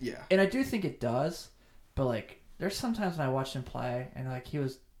up? Yeah. And I do think it does, but like there's sometimes when I watched him play and like he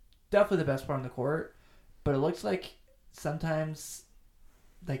was definitely the best player on the court, but it looks like sometimes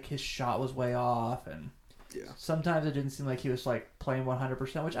like his shot was way off and Yeah. sometimes it didn't seem like he was like playing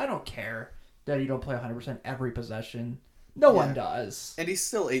 100%, which I don't care that you don't play 100% every possession. No one does. And he's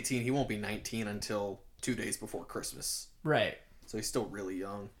still 18. He won't be 19 until 2 days before Christmas. Right. So he's still really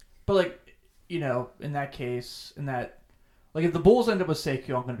young. But like, you know, in that case, like if the Bulls end up with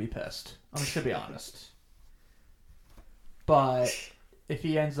Sekou, I'm going to be pissed. I'm just going to be honest. But if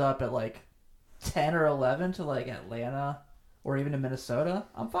he ends up at like 10 or 11 to like Atlanta or even in Minnesota,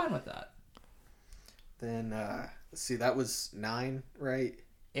 I'm fine with that. Then, let's see, that was 9, right?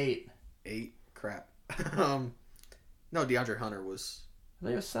 8. 8? Crap. No, DeAndre Hunter was... I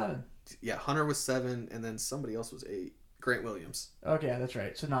think it was 7. Yeah, Hunter was 7, and then somebody else was 8. Grant Williams. Okay, that's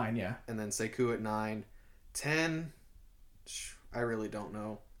right. So 9, yeah. And then Sekou at 9. 10, I really don't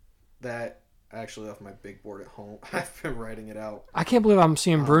know. That actually off my big board at home. I've been writing it out. I can't believe I'm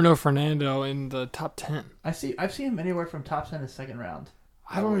seeing Bruno Fernando in the top 10. I've seen him anywhere from top 10 to second round.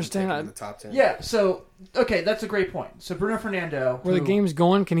 I don't wouldn't take him in understand. the top 10. Yeah, so okay, that's a great point. So Bruno Fernando, Where the game's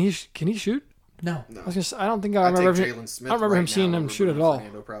going, can he shoot? No. No. I was gonna say, I don't think I I'd take remember. Jalen Smith I don't remember right him seeing now him over shoot at Bruno all.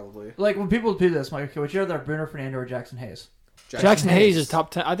 Fernando, probably. Like when people do this, I'm like, okay, would you rather have Bruno Fernando or Jackson Hayes? Jackson Hayes is top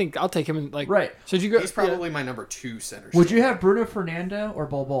 10. I think I'll take him in like. Right. So did you go? He's probably my number 2 center. Would still. you have Bruno Fernando or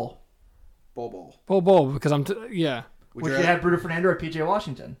Bol Bol? Bol because I'm yeah. Would Would you you rather have Bruno Fernando or PJ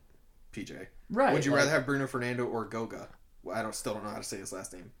Washington? PJ? Right. Would you like- rather have Bruno Fernando or Goga? Well, still don't know how to say his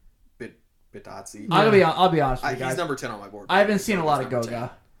last name. Bitazzi. I'll be honest with you guys. He's number 10 on my board. I haven't seen a lot He's of number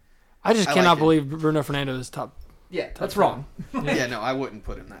Goga. I just I cannot like him. believe Bruno Fernando is top. Yeah, that's wrong. 10. Yeah, no, I wouldn't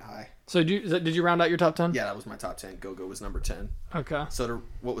put him that high. So did you round out your top 10? Yeah, that was my top 10. Goga was number 10. Okay. So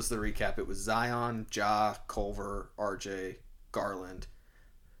what was the recap? It was Zion, Ja, Culver, RJ, Garland,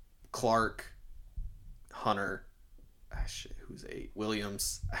 Clark, Hunter. Shit, who's 8?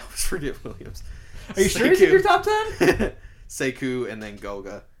 Williams. I always forget Williams. Are you sure he's in your top 10? Sekou, and then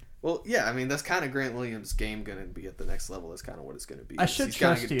Goga. Well, yeah, I mean, that's kind of Grant Williams' game going to be at the next level. That's kind of what it's going to be. I should He's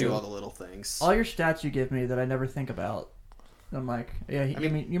gotta trust do you. all the little things. All your stats you give me that I never think about. I'm like, yeah, I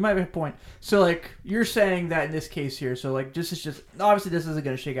mean, you might have a point. So, like, you're saying that in this case here, so, like, this is just, obviously this isn't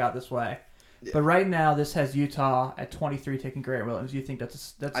going to shake out this way. Yeah. But right now, this has Utah at 23 taking Grant Williams. You think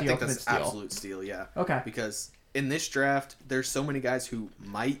that's the I think ultimate that's steal? absolute steal, yeah. Okay. Because in this draft, there's so many guys who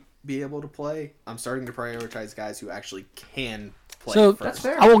might be able to play. I'm starting to prioritize guys who actually can play So first. That's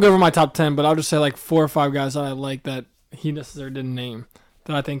fair. I won't go over my top 10, but I'll just say like 4 or 5 guys that I like that he necessarily didn't name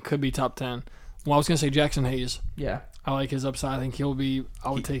that I think could be top 10. Well, I was gonna say Jackson Hayes. Yeah. I like his upside. I think he'll be. I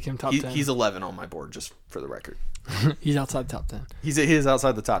would take him top 10. He's 11 on my board, just for the record. He's outside the top 10. He is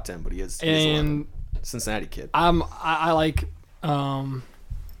outside the top 10, but he is 11. And Cincinnati kid. I like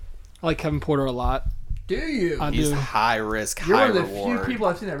Kevin Porter a lot. Do you? I He's do. high risk, You're high one of the reward. few people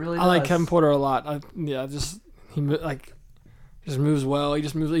I've seen that really I like does. Kevin Porter a lot. He just moves well. He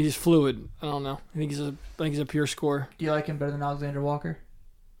just moves. He's fluid. I don't know. I think he's a pure scorer. Do you like him better than Alexander Walker?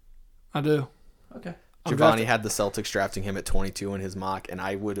 I do. Okay. Giovanni had the Celtics drafting him at 22 in his mock, and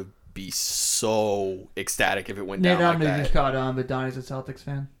I would be so ecstatic if it went Nate, down I like don't know if you just that. caught on, but Donnie's a Celtics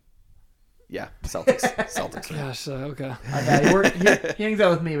fan. Yeah, Celtics. Celtics. Gosh. Okay. He hangs out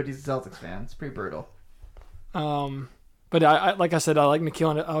with me, but he's a Celtics fan. It's pretty brutal. But I like I said, I like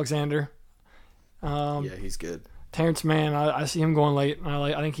Nickeil Alexander. Yeah, he's good. Terrence Mann, I see him going late.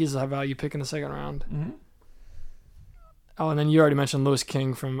 I think he's a high value pick in the second round. Mhm. Oh, and then you already mentioned Lewis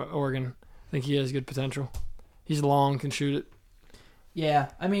King from Oregon. I think he has good potential. He's long, can shoot it. Yeah,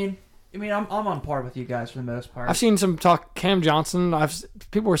 I mean, I'm on par with you guys for the most part. I've seen some talk. Cam Johnson.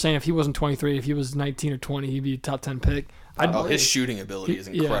 People were saying if he wasn't 23, if he was 19 or 20, he'd be a top 10 pick. His shooting ability is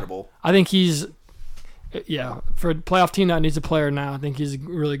Yeah. incredible. I think he's, for a playoff team that needs a player now. I think he's a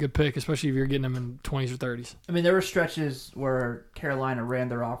really good pick, especially if you're getting him in 20s or 30s. I mean, there were stretches where Carolina ran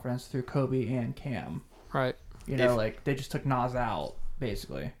their offense through Kobe and Cam. Right. You know, like they just took Nas out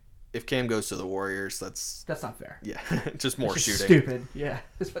basically. If Cam goes to the Warriors, that's not fair. yeah, just more It's just shooting. stupid. Yeah,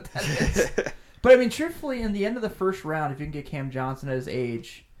 that's what that is. But I mean, truthfully, in the end of the first round, if you can get Cam Johnson at his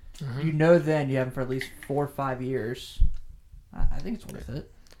age, you know then you have him for at least 4 or 5 years. I think it's worth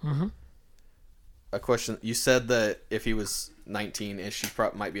it. Mm-hmm. A question: you said that if he was 19-ish, he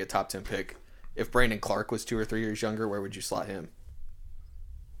might be a top 10 pick. If Brandon Clark was 2 or 3 years younger, where would you slot him?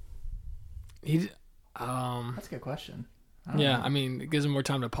 That's a good question. I don't Yeah, know. I mean, it gives him more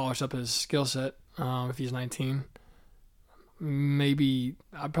time to polish up his skill set. If he's 19, maybe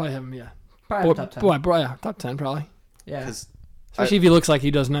I'd probably have him. Yeah, Probably top 10. Yeah, top 10 probably. Yeah. Because Especially if he looks like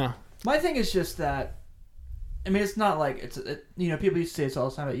he does now. My thing is just that, I mean, it's not like people used to say this all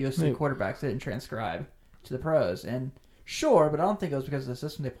the time about USC quarterbacks that didn't transcribe to the pros, and sure, but I don't think it was because of the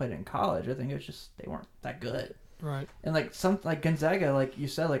system they played in college. I think it was just they weren't that good. Right. And like Gonzaga, like you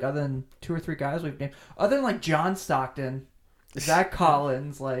said, like other than 2 or 3 guys we've named, other than like John Stockton, Zach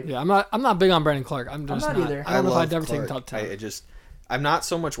Collins, like Yeah, I'm not big on Brandon Clark. I'm just not either. I don't know if love I'd ever take him Clark. top 10. I'm not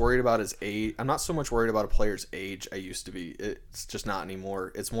so much worried about his age. I'm not so much worried about a player's age. I used to be. It's just not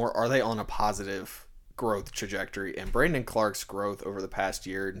anymore. It's more, are they on a positive growth trajectory? And Brandon Clark's growth over the past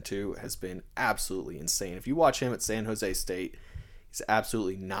year and 2 has been absolutely insane. If you watch him at San Jose State, he's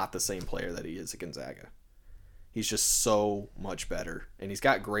absolutely not the same player that he is at Gonzaga. He's just so much better, and he's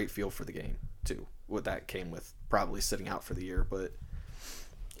got great feel for the game too. What that came with probably sitting out for the year, but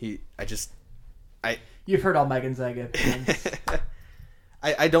you've heard all my Gonzaga opinions.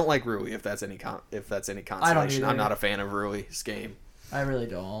 I don't like Rui if that's any consolation. I'm either. not a fan of Rui's game. I really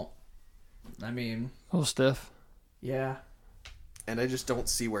don't. I mean, A little stiff. yeah. And I just don't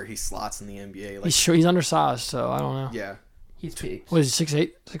see where he slots in the NBA. Like, He's undersized, so I don't know. yeah. He's peaked. What is he,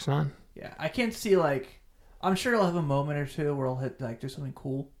 6'8", 6'9"? Yeah, I can't see, like... I'm sure he'll have a moment or two where he'll hit, like, do something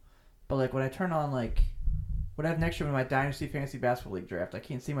cool. But, like, when I turn on, like... What I have next year in my Dynasty Fantasy Basketball League draft, I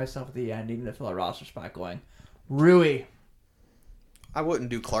can't see myself at the end needing to fill a roster spot going, Rui. I wouldn't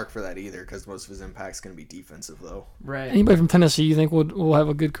do Clark for that either because most of his impact's going to be defensive, though. Right. Anybody from Tennessee you think will have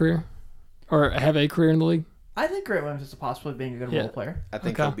a good career? Or have a career in the league? I think Grant Williams is a possibility of being a good role player. I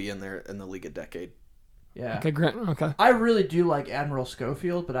think Okay. he'll be in there in the league a decade. Yeah. Okay, Grant. Okay. I really do like Admiral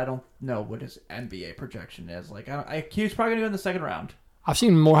Schofield, but I don't know what his NBA projection is. Like, he's probably going to go in the second round. I've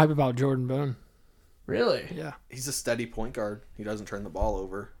seen more hype about Jordan Bone. Really? Yeah. He's a steady point guard. He doesn't turn the ball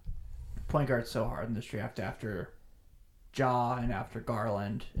over. Point guard's so hard in this draft after Ja and after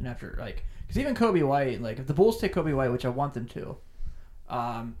Garland and after, like... Because even Kobe White, like, if the Bulls take Kobe White, which I want them to...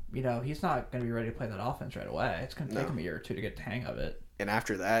 you know, he's not going to be ready to play that offense right away. It's going to take him a year or two to get the hang of it. And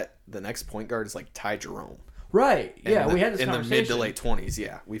after that, the next point guard is like Ty Jerome. Right. Yeah, we had this in the conversation. mid to late 20s.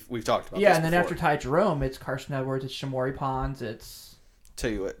 Yeah, we've talked about. Yeah, this and then before. after Ty Jerome, it's Carson Edwards, it's Shamori Pons, it's... Tell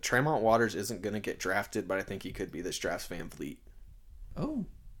you what, Tremont Waters isn't going to get drafted, but I think he could be this draft's Van Vliet. Oh.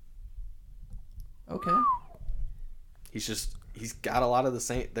 Okay. He's got a lot of the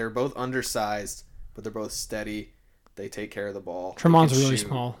same. They're both undersized, but they're both steady. They take care of the ball. Tremont's They can really shoot.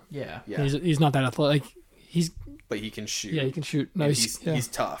 small. Yeah. Yeah, He's not that athletic. but he can shoot. Yeah, he can shoot. No, And he's he's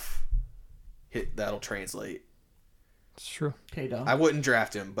tough. That'll translate. it's true. Okay, Dom. I wouldn't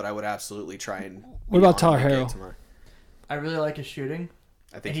draft him, but I would absolutely try and. What about be on him Tyler and get Hero? to I really like his shooting,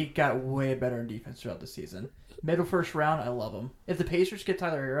 I think and he got way better in defense throughout the season. Middle first round, I love him. If the Pacers get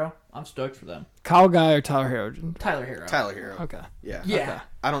Tyler Hero, I'm stoked for them. Kyle Guy or Tyler Hero? Tyler Hero. Tyler Hero. Okay. Yeah. Yeah. Okay.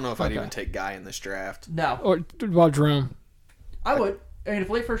 I don't know if I'd Okay. even take Guy in this draft. No, Or what about Jerome? I would. I mean, if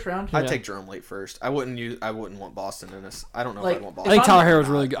late first round, I'd Yeah. take Jerome late first. I wouldn't want Boston in this. I don't know Like, if I'd want I Boston. think I'm- Tyler Hero's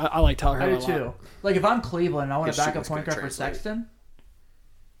really good. I like Tyler I Hero do a lot. too. Like, if I'm Cleveland and I want His a backup shooting's point gonna guard for translate. Sexton,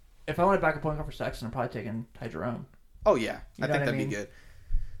 if I want a backup point guard for Sexton, I'm probably taking Ty Jerome. Oh yeah, You I know think what I that'd mean? be good.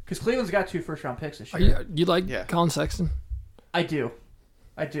 Because Cleveland's got 2 first round picks this Are year. you like Yeah. Colin Sexton? I do.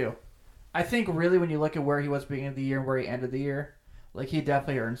 I think really when you look at where he was beginning of the year and where he ended the year, like he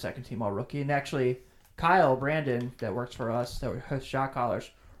definitely earned second team all rookie. And actually, Kyle Brandon, that works for us, that hosts Shot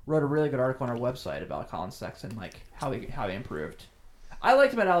Callers, wrote a really good article on our website about Colin Sexton, like how he improved. I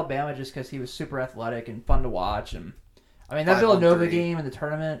liked him at Alabama just because he was super athletic and fun to watch. And I mean, that 5 on Villanova 3. game in the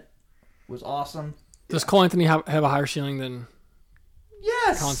tournament was awesome. Does Cole Anthony have a higher ceiling than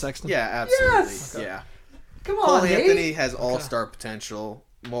Yes. Colin Sexton? Yeah, absolutely. Yes! Yeah. Come Cole on, Anthony Nate. has all-star potential.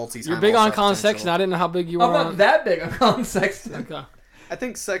 You're big on Colin Sexton. I didn't know how big you were I'm not on. that big on Colin Sexton. Okay. I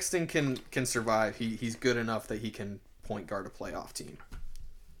think Sexton can survive. He's good enough that he can point guard a playoff team.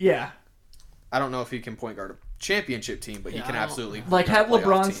 Yeah. I don't know if he can point guard a championship team, but he Yeah, can I don't- absolutely point Like, guard had a playoff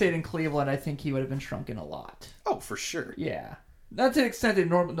LeBron team. stayed in Cleveland, I think he would have been shrunken a lot. Oh, for sure. Yeah. Not to the extent that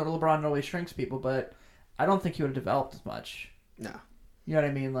LeBron normally shrinks people, but I don't think he would have developed as much. No. You know what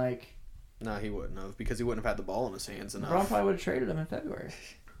I mean? Like, No, he wouldn't have because he wouldn't have had the ball in his hands enough. LeBron probably would have traded him in February.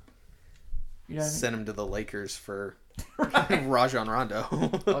 You know what I mean? Send him to the Lakers for Rajon Rondo.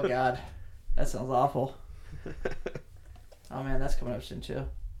 Oh, God. That sounds awful. Oh, man, that's coming up soon, too.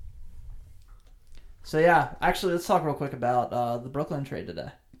 So, yeah. Actually, let's talk real quick about the Brooklyn trade today.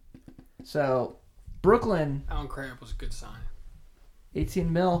 So, Brooklyn, Alan Crabb was a good sign.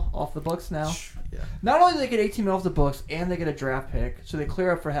 18 mil off the books now. Yeah. Not only do they get 18 mil off the books, and they get a draft pick, so they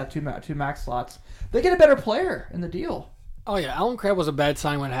clear up for have two max slots. They get a better player in the deal. Oh yeah, Alan Crabb was a bad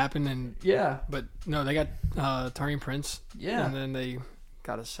sign when it happened, Yeah, but no, they got Tariq Prince. Yeah. and then they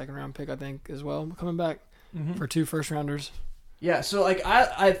got a second round pick, I think, as well, coming back Mm-hmm. for 2 first rounders. yeah. So like,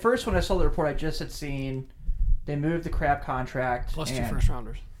 I at first when I saw the report, I just had seen they moved the Crab contract Plus 2 and, first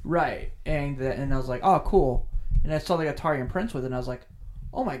rounders. right, and I was like, oh cool. And I saw they got Tariq Prince with it, and I was like,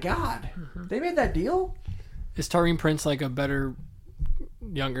 oh my god, they made that deal. Is Tariq Prince like a better,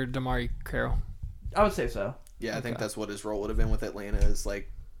 younger Damari Carroll? I would say so. Yeah, I think that's what his role would have been with Atlanta is like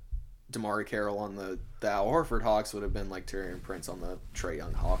Damari Carroll on the Al Horford Hawks would have been like Tariq Prince on the Trae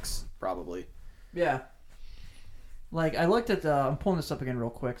Young Hawks, probably. Yeah. Like, I looked at I'm pulling this up again real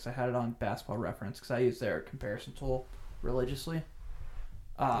quick because I had it on Basketball Reference because I use their comparison tool religiously.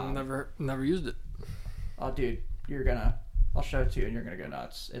 Never used it. Oh, dude, I'll show it to you and you're gonna go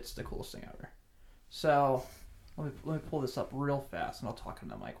nuts. It's the coolest thing ever. So, let me pull this up real fast and I'll talk in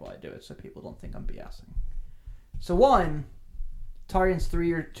the mic while I do it so people don't think I'm BSing. So one, Tarian's 2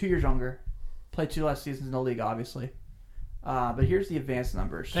 years younger, played 2 last seasons in the league, obviously. But here's the advanced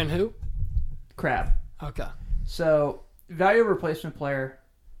numbers. And who? Crab. Okay. So, value of replacement player,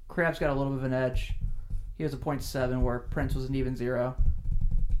 Crab's got a little bit of an edge. He has a 0.7 where Prince was an even 0.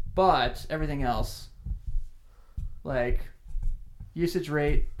 But everything else, like usage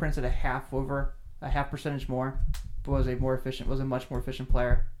rate, Prince at a half percentage more, but was a much more efficient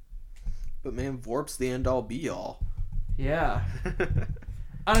player. But man, Vorp's the end all be all. Yeah.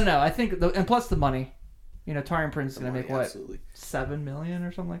 I don't know. I think, and plus the money. You know, Taurean Prince is going to make, what, absolutely. $7 million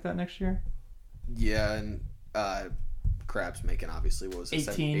or something like that next year? Yeah, and Crab's making, obviously, what was it?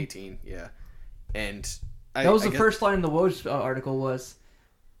 18. 18, yeah. And That was the first line in the Woj article was,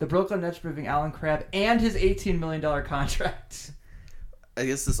 the Brooklyn Nets moving Alan Crabbe and his $18 million contract. I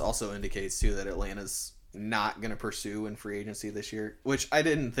guess this also indicates, too, that Atlanta's not going to pursue in free agency this year, which I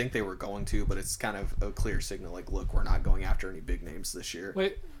didn't think they were going to, but it's kind of a clear signal, like, look, we're not going after any big names this year.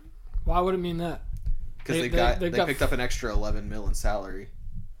 Wait, why would it mean that? Because they picked up an extra $11 million in salary.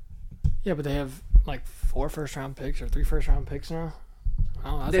 Yeah, but they have like 4 first-round picks or 3 first-round picks now.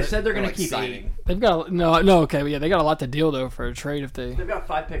 They said they're going to like keep signing. 8. They've got okay, but yeah, they got a lot to deal though for a trade if they They've got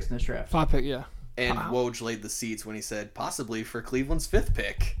 5 picks in this draft. 5 pick, yeah. And Woj laid the seeds when he said possibly for Cleveland's 5th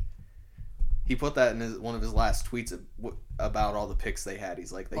pick. He put that in one of his last tweets about all the picks they had.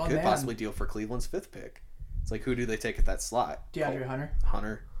 He's like, they could possibly deal for Cleveland's 5th pick. It's like, who do they take at that slot? DeAndre Hunter.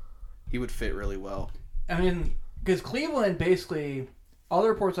 Hunter. He would fit really well. I mean, because Cleveland basically, all the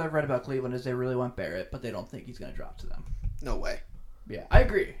reports I've read about Cleveland is they really want Barrett, but they don't think he's going to drop to them. No way. Yeah, I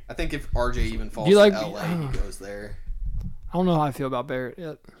agree. I think if RJ even falls you like- to LA, he goes there. I don't know how I feel about Barrett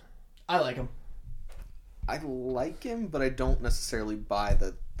yet. I like him. I like him, but I don't necessarily buy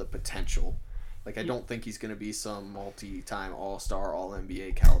the potential. Like, I don't think he's going to be some multi-time All-Star,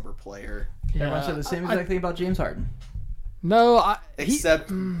 All-NBA caliber player. Everyone said the same exact thing about James Harden. No,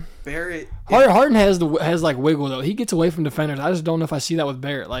 Except Barrett. Harden has like wiggle though. He gets away from defenders. I just don't know if I see that with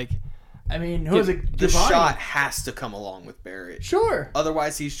Barrett. Like, I mean, who is it? The Giovanni? shot has to come along with Barrett. Sure.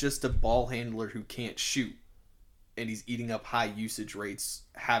 Otherwise, he's just a ball handler who can't shoot. And he's eating up high usage rates,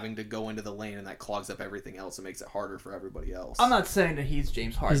 having to go into the lane, and that clogs up everything else and makes it harder for everybody else. I'm not saying that he's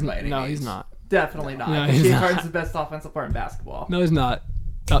James Harden by any means. no, he's not. Definitely not. No, James he's not. Harden's the best offensive player in basketball. No, he's not.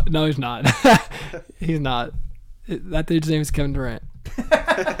 No, he's not. He's not. That dude's name is Kevin Durant.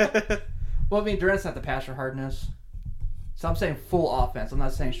 Well, I mean, Durant's not the passer Harden is. So I'm saying full offense. I'm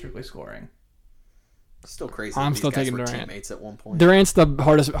not saying strictly scoring. Still crazy. I'm these still guys taking were Durant. teammates at one point. Durant's the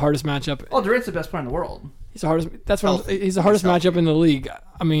hardest matchup. Oh, Durant's the best player in the world. He's the hardest. That's what Healthy. he's the hardest He's healthy. matchup in the league.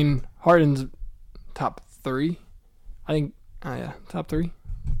 I mean, Harden's top 3. I think. Oh yeah, top 3.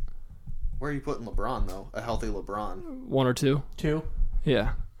 Where are you putting LeBron though? A healthy LeBron, 1 or 2. 2.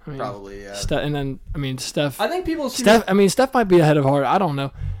 Yeah. I mean, probably. Yeah. And then Steph. I think people see Steph might be ahead of Harden. I don't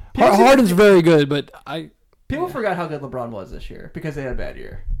know. People see- Harden's very good, but people forgot how good LeBron was this year because they had a bad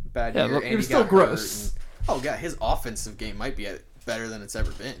year. Bad Yeah, year. look, and it was he got still gross. hurt and- oh god, his offensive game might be better than it's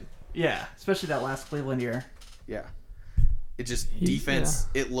ever been. Yeah, especially that last Cleveland year. Yeah. It just defense.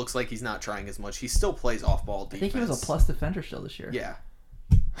 It looks like he's not trying as much. He still plays off ball defense. I think he was a plus defender still this year. Yeah.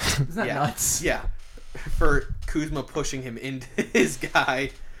 Isn't that Yeah. nuts? Yeah. For Kuzma pushing him into his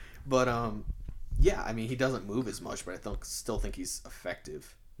guy, but yeah. I mean, he doesn't move as much, but I still think he's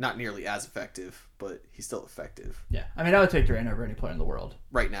effective. Not nearly as effective, but he's still effective Yeah. I mean, I would take Durant over any player in the world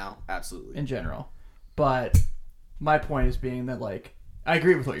right now. Absolutely. in general. But my point is being that, like, I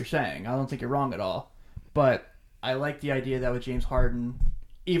agree with what you're saying. I don't think you're wrong at all. But I like the idea that with James Harden,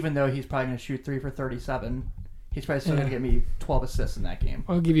 even though he's probably going to shoot 3 for 37, he's probably still going to get me 12 assists in that game.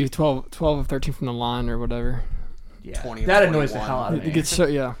 I'll give you 12 of 13 from the line or whatever. Yeah, 20 and that annoys the 21. hell out of It me. gets so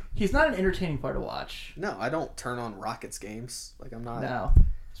yeah. He's not an entertaining player to watch. No, I don't turn on Rockets games. Like I'm not. No.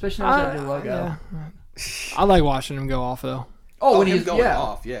 Especially now with that new logo. Yeah. I like watching him go off though. Oh, when him he's going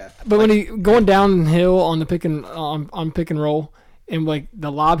off, yeah. But when he going downhill on the pick and on pick and roll, and like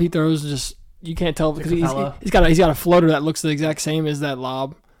the lob he throws, just you can't tell because Capella. he's got a floater that looks the exact same as that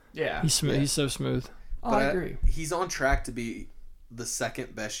lob. Yeah. He's smooth. Yeah. He's so smooth. Oh, I agree. He's on track to be the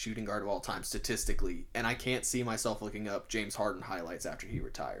second best shooting guard of all time statistically, and I can't see myself looking up James Harden highlights after he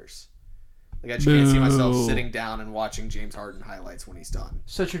retires. Like I just can't see myself Boo. sitting down and watching James Harden highlights when he's done.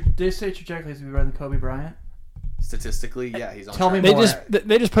 So they say trajectory is going to be better than Kobe Bryant? Statistically, yeah, he's on Tell track. me They more.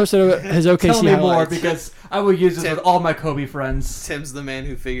 they just posted his OKC Tell me more highlights. because I will use this Tim- with all my Kobe friends. Tim's the man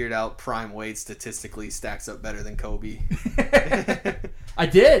who figured out Prime Wade statistically stacks up better than Kobe. I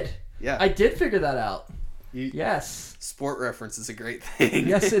did. Yeah. I did figure that out. You- Yes. Sport reference is a great thing.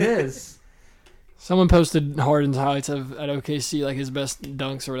 Yes, it is. Someone posted Harden's highlights at OKC, like his best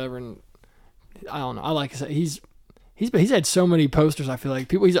dunks or whatever, and I don't know. I like he's He's had so many posters. I feel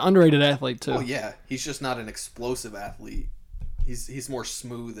like he's an underrated athlete too. Oh yeah, he's just not an explosive athlete. He's more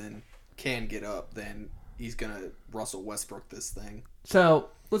smooth and can get up than he's gonna Russell Westbrook this thing. So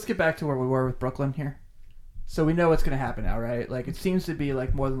let's get back to where we were with Brooklyn here. So we know what's going to happen now, right? Like, it seems to be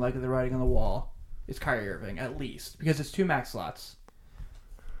like more than likely the writing on the wall is Kyrie Irving, at least, because it's 2 max slots.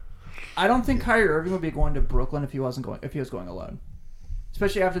 I don't think Kyrie Irving would be going to Brooklyn if he was going alone.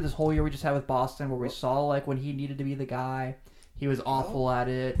 Especially after this whole year we just had with Boston, where we saw like when he needed to be the guy, he was awful at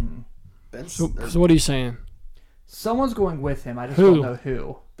it. And so what are you saying? Someone's going with him. I just Who? don't know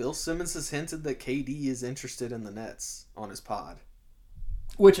who. Bill Simmons has hinted that KD is interested in the Nets on his pod.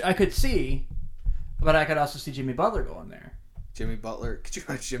 Which I could see, but I could also see Jimmy Butler going there. Jimmy Butler. Could you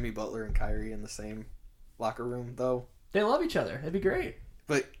imagine Jimmy Butler and Kyrie in the same locker room, though? They love each other. It'd be great.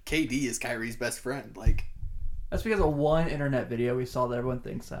 But KD is Kyrie's best friend. Like, That's because of one internet video we saw that everyone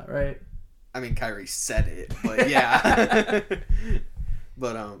thinks that, right? I mean, Kyrie said it, but yeah.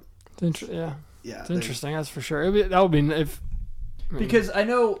 But Yeah, yeah, it's interesting. That's for sure. That would be if Because I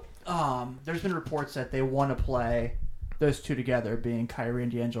know there's been reports that they want to play those two together, being Kyrie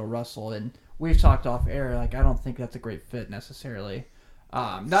and D'Angelo Russell, and we've talked off air. Like, I don't think that's a great fit necessarily.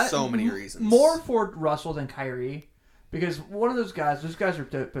 Not so many reasons. More for Russell than Kyrie, because one of those guys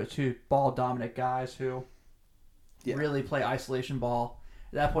are two ball dominant guys who really play isolation ball.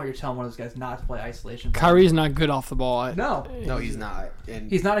 At that point, you're telling one of those guys not to play isolation ball. Kyrie's not good off the ball. No, he's not. And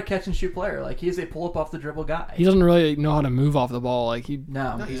he's not a catch and shoot player. Like, he's a pull up off the dribble guy. He doesn't really know how to move off the ball. Like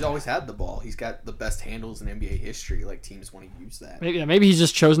no, he's always had the ball. He's got the best handles in NBA history. Like, teams want to use that. Maybe he's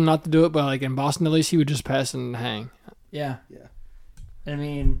just chosen not to do it. But like in Boston, at least he would just pass and hang. Yeah. Yeah. I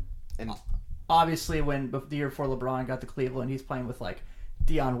mean, And obviously, when the year before LeBron got to Cleveland, he's playing with like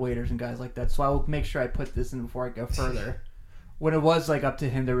Deion Waiters and guys like that. So I will make sure I put this in before I go further. When it was like up to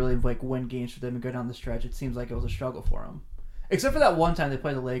him to really like win games for them and go down the stretch, it seems like it was a struggle for him. Except for that one time they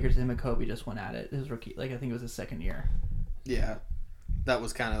played the Lakers, him and Kobe just went at it. His rookie, like I think it was his second year. yeah, that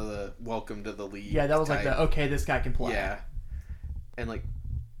was kind of the welcome to the league. Yeah, that was like type. okay, this guy can play. Yeah, and like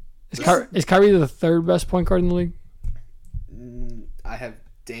Is Kyrie the third best point guard in the league? I have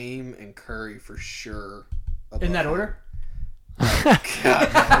Dame and Curry for sure. In that above order?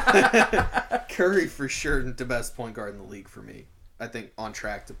 God, no. Curry for sure the best point guard in the league for me. I think on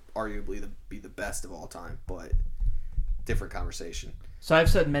track to arguably be the best of all time, but different conversation. So I've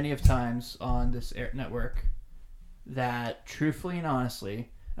said many of times on this network that truthfully and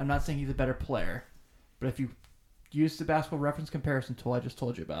honestly, I'm not saying he's a better player, but if you use the basketball reference comparison tool I just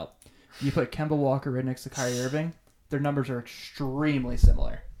told you about, you put Kemba Walker right next to Kyrie Irving, their numbers are extremely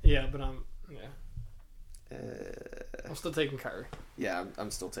similar. Yeah, but I'm still taking Kyrie. Yeah, I'm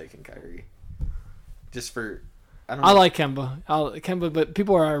still taking Kyrie. Just for I like Kemba, but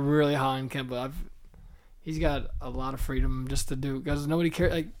people are really high on Kemba. He's got a lot of freedom just to do because nobody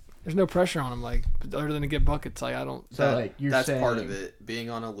cares. Like, there's no pressure on him, like other than to get buckets. Like I don't. So like that's part of it. Being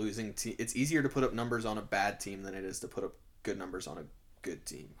on a losing team, it's easier to put up numbers on a bad team than it is to put up good numbers on a good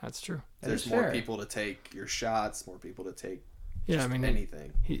team. That's true. There's more people to take your shots, more people to take. Yeah, I mean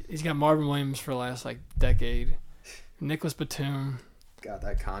anything. He's got Marvin Williams for the last like decade. Nicholas Batum. Got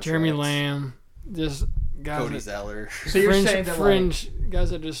that contract. Jeremy Lamb. Just guys. Cody Zeller. So you're saying that fringe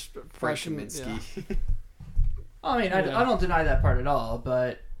guys that just Frank freshen. Kaminsky. Yeah. I mean, I don't deny that part at all,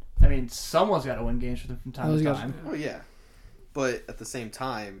 but I mean, someone's got to win games for them from time to time. Oh yeah, but at the same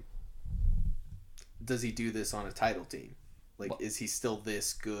time, does he do this on a title team? Like, is he still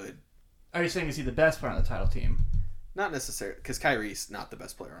this good? Are you saying is he the best player on the title team? Not necessarily, because Kyrie's not the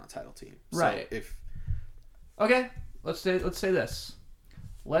best player on a title team. Right. So if okay, let's say this.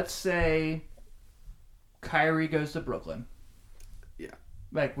 Let's say Kyrie goes to Brooklyn. Yeah.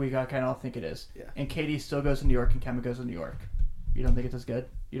 Like we got kind of think it is. Yeah. And KD still goes to New York and Kemba goes to New York. You don't think it's as good?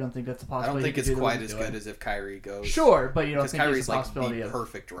 You don't think that's a I possibility? don't think it's quite as good as if Kyrie goes. Sure, but you don't think Kyrie's there's a possibility like the of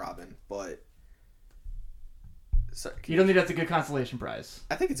perfect Robin, but you don't think that's a good consolation prize.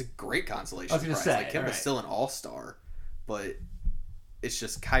 I think it's a great consolation I was gonna prize. say, Like, Kemba's right. still an all-star, but it's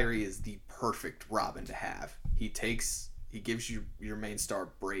just Kyrie is the perfect Robin to have. He gives you your main star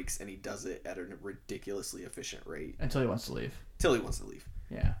breaks, and he does it at a ridiculously efficient rate. Until he wants to leave. Till he wants to leave.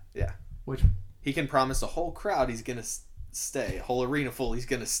 Yeah. Yeah. Which he can promise a whole crowd he's going to stay, a whole arena full he's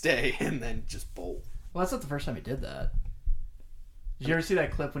going to stay, and then just bolt. Well, that's not the first time he did that. Did you ever see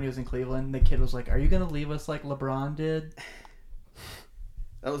that clip when he was in Cleveland? The kid was like, "Are you going to leave us like LeBron did?"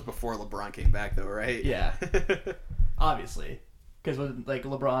 That was before LeBron came back, though, right? Yeah. Obviously. Because when like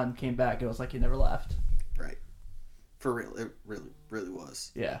LeBron came back, it was like he never left. Right. For real. It really, really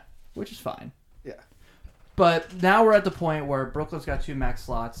was. Yeah. Which is fine. Yeah. But now we're at the point where Brooklyn's got 2 max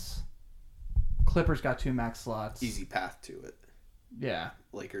slots. Clippers got 2 max slots. Easy path to it. Yeah.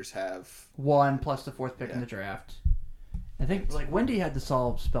 Lakers have 1 plus the 4th pick in Yeah. the draft. I think like Wendy had this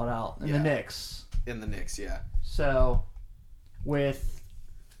all spelled out in the Yeah. Knicks. in the Knicks, yeah. So with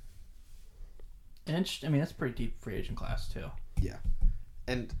I mean that's a pretty deep free agent class too. Yeah.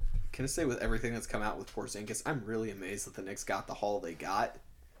 And can I say with everything that's come out with Porzingis, I'm really amazed that the Knicks got the haul they got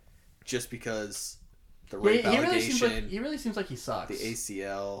just because the rape he allegation, really seems like he sucks the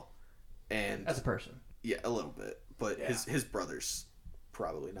ACL, and as a person. yeah, a little bit. But Yeah. his brother's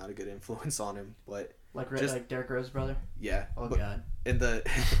probably not a good influence on him. But Like Just- like Derrick Rose's brother. yeah. Oh but, god. And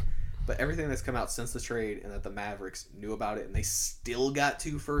but everything that's come out since the trade and that the Mavericks knew about it and they still got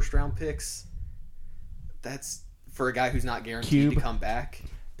 2 first-round picks, that's for a guy who's not guaranteed Cube. to come back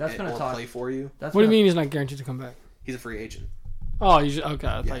That's gonna or talk. play for you. That's What do you gonna- mean he's not guaranteed to come back? He's a free agent. Oh, you just, okay.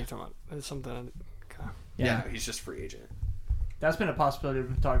 I thought Yeah. you were talking about it's something. Okay. Yeah, No, he's just free agent. that's been a possibility.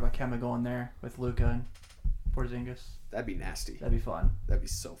 We've talked about Kemba going there with Luka and Porzingis. That'd be nasty. That'd be fun. That'd be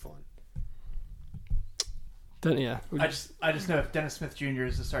so fun. Then yeah. I just know if Dennis Smith Jr.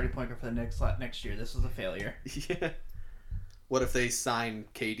 is the starting point guard for the Knicks next year, this was a failure. Yeah. What if they sign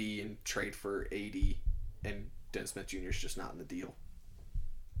KD and trade for AD and Dennis Smith Jr. is just not in the deal?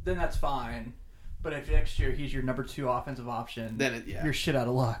 Then that's fine. But if next year he's your number 2 offensive option, Then you're shit out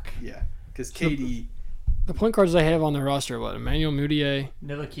of luck. Yeah. Because KD, The point guards they have on their roster, what? Emmanuel Mudiay,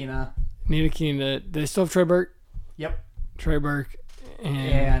 Ntilikina. Ntilikina. They still have Trey Burke. Yep. Trey Burke and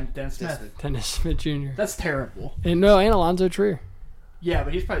And Dennis Smith. Smith. Dennis Smith Jr. That's terrible. And Alonzo Trier. Yeah,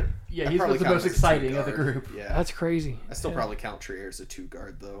 but he's probably I he's probably the count most him as a exciting of the two-guard. group. Yeah. That's crazy. I still probably count Trier as a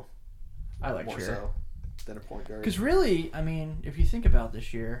 2-guard though, I like more Trier. so than a point guard. Because really, I mean, if you think about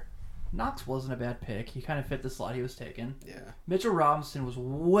this year, Knox wasn't a bad pick. He kind of fit the slot he was taking. Yeah. Mitchell Robinson was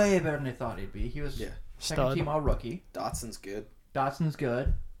way better than they thought he'd be. He was Yeah. second Stud. team all rookie. Dotson's good. Dotson's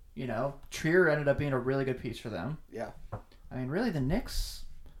good. Trier ended up being a really good piece for them. Yeah. I mean, really, the Knicks,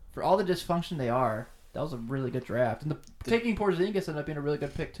 for all the dysfunction they are, that was a really good draft. And taking Porzingis ended up being a really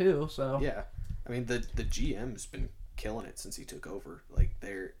good pick too. So Yeah. I mean the GM's been killing it since he took over. Like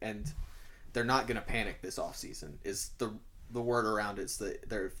they're not gonna panic this offseason is the word around it. Is that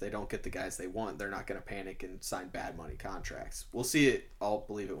if they don't get the guys they want, they're not gonna panic and sign bad money contracts. We'll see it. I'll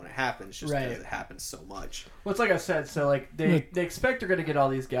believe it when it happens, just Right. because it happens so much. well, it's like I said. So like they expect they're going to get all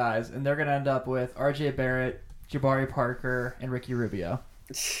these guys, and they're going to end up with R.J. Barrett, Jabari Parker, and Ricky Rubio.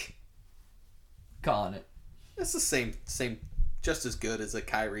 Calling it. It's the same, just as good as a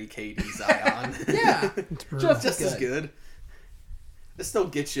Kyrie, KD, Zion. Yeah, just as good. This still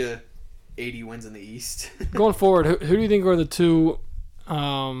gets you 80 wins in the East. Going forward, who do you think are the 2,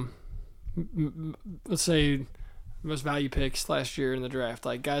 let's say, most value picks last year in the draft?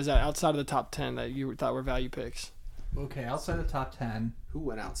 Like guys outside of the top 10 that you thought were value picks. Okay, outside the top 10, Who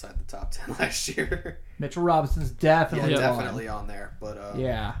went outside the top 10 last year? Mitchell Robinson's definitely Yeah, one. Definitely on there. But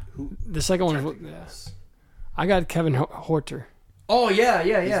Yeah. who? The second one was Rejecting those. I got Kevin Horter. Oh yeah,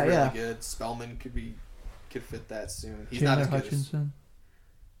 He's really yeah. good. Spellman could fit that soon. He's not as good Hutchinson.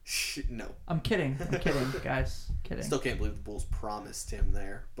 as no. I'm kidding, guys. Kidding. Still can't believe the Bulls promised him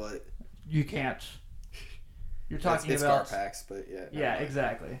there, but You can't. You're it's talking about. Garpax, but yeah. never Yeah, mind.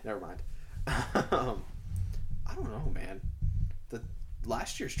 exactly. Never mind. I don't know, man. The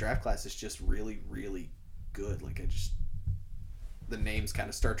last year's draft class is just really, really good. Like the names kind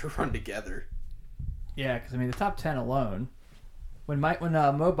of start to run together. Yeah, because I mean the top 10 alone. When Mo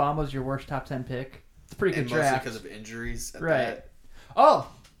Bamba's your worst top 10 pick, it's a pretty And good mostly draft. because of injuries. At Right. that.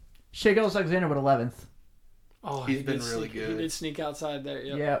 Oh, Shai Gilgeous-Alexander with 11th. Oh, He's he been did really sneak- good. He did sneak outside there.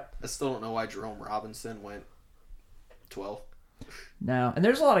 Yep. Yep. I still don't know why Jerome Robinson went 12. No, and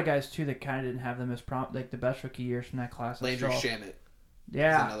there's a lot of guys too that kind of didn't have them as the best rookie years from that class. that Landry still- Shamet is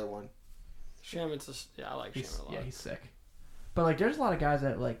Yeah. another one. Shaman's I like Shaman a lot. Yeah, he's sick. But there's a lot of guys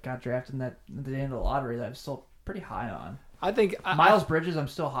that got drafted at the end of the lottery that I'm still pretty high on. I think Miles Bridges, I'm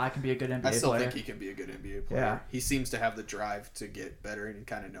still high, can be a good NBA I still player. think he can be a good NBA player. Yeah. He seems to have the drive to get better and he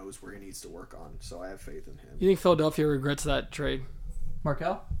kind of knows where he needs to work on. So I have faith in him. You think Philadelphia regrets that trade?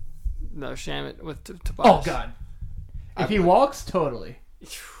 Markel? No, Shaman with Tobias. Oh God! I If he would. walks, totally.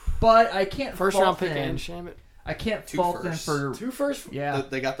 But I can't First fault round pick him. and Shaman. I can't 2 fault them firsts. for 2 first. yeah.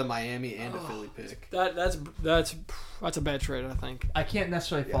 They got the Miami and a Philly pick. That's a bad trade. I think. I can't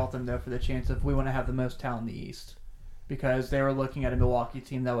necessarily Yeah. fault them though for the chance of we want to have the most talent in the East, because they were looking at a Milwaukee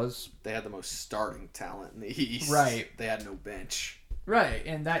team that was They had the most starting talent in the East. Right. They had no bench. right,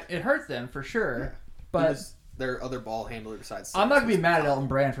 and that it hurt them for sure. Yeah. But Who's their other ball handler besides? I'm not gonna be Simmons? mad at Elton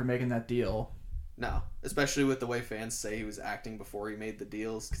Brand for making that deal. No, especially with the way fans say he was acting before he made the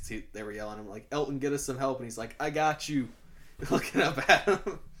deals, because they were yelling at him like, "Elton, get us some help," and he's like, "I got you," looking up at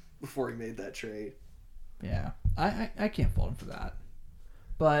him. before he made that trade. Yeah, I can't fault him for that.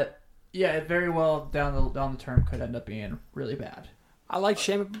 But yeah, it very well down the term could end up being really bad. I like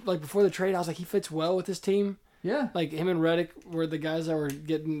Shaman. Like before the trade, I was like, he fits well with his team. Yeah. Like him and Reddick were the guys that were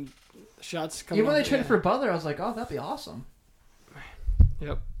getting shots coming. Even when they off. traded for Butler, I was like, oh, that'd be awesome.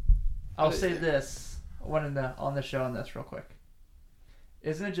 Yep. I'll say this on the show on this real quick.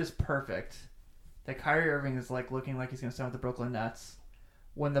 Isn't it just perfect that Kyrie Irving is like looking like he's going to sign with the Brooklyn Nets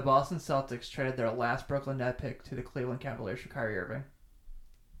when the Boston Celtics traded their last Brooklyn Net pick to the Cleveland Cavaliers for Kyrie Irving?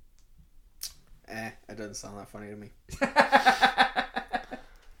 It doesn't sound that funny to me.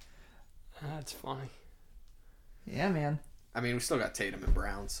 That's funny. Yeah, man. I mean, we still got Tatum and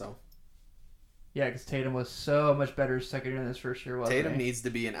Brown, so. Yeah, because Tatum was so much better his second year than his first year, wasn't Tatum he? needs to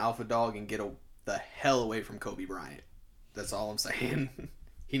be an alpha dog and get the hell away from Kobe Bryant. That's all I'm saying.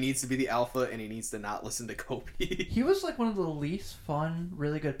 He needs to be the alpha, and he needs to not listen to Kobe. He was like one of the least fun,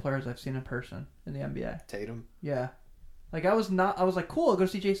 really good players I've seen in person in the NBA. Tatum? Yeah. Like, I was like, cool, I'll go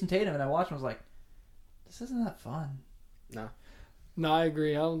see Jason Tatum, and I watched him, I was like, this isn't that fun. No. No, I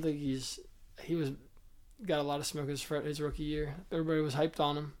agree. I don't think he got a lot of smoke his rookie year. Everybody was hyped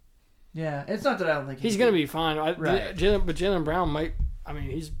on him. Yeah, it's not that I don't think He's going to be fine. Right. But Jaylen Brown might. I mean,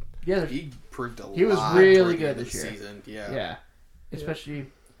 he's. Yeah, He proved a lot. He was really toward the good end of this the year. season. Yeah. Yeah. Especially,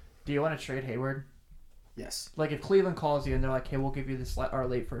 do you want to trade Hayward? Yes. Like, if Cleveland calls you and they're like, hey, we'll give you our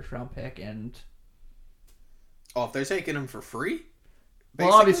late first round pick, and... Oh, if they're taking him for free?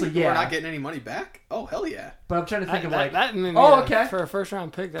 Well, obviously, Basically, yeah. We're not getting any money back? Oh, hell yeah. But I'm trying to think of, like... okay. For a first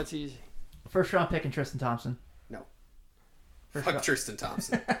round pick, that's easy. First round pick and Tristan Thompson. No. First Fuck round. Tristan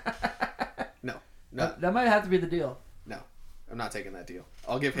Thompson. No. That might have to be the deal. No. I'm not taking that deal.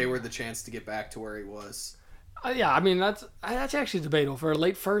 I'll give Hayward the chance to get back to where he was. Yeah, I mean, that's actually debatable. For a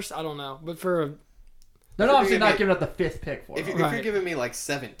late first, I don't know. But for a... They're obviously not giving up the fifth pick for If him. you're giving me like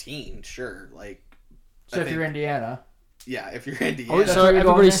 17, sure. Like, So if you're Indiana... Yeah, if you're Indiana. So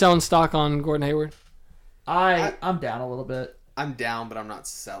everybody's selling stock on Gordon Hayward? I'm down a little bit. I'm down, but I'm not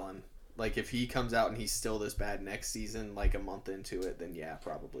selling. Like, if he comes out and he's still this bad next season, like a month into it, then yeah,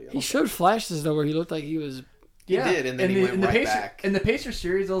 probably. He showed flashes, though, where he looked like he was... He did, and then he went right back. In the Pacers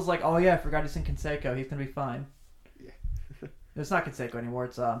series, I was like, oh yeah, I forgot he's in Canseco. He's going to be fine. Yeah. It's not Canseco anymore.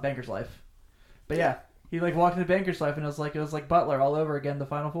 It's Banker's Life. But yeah, he like walked into Banker's Life, and it was like Butler all over again, the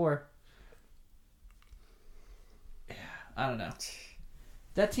Final Four. Yeah, I don't know.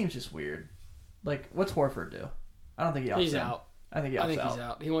 That team's just weird. Like, what's Horford do? I don't think he opts He's in. out. I think he's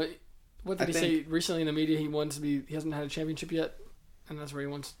out. What did he say recently in the media? He wants to be. He hasn't had a championship yet, and that's where he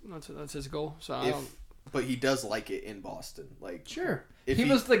wants. That's his goal. So I don't. But he does like it in Boston. Like, sure, he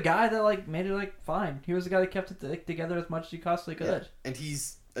was the guy that like made it like fine. He was the guy that kept it together as much as he possibly could. Yeah. And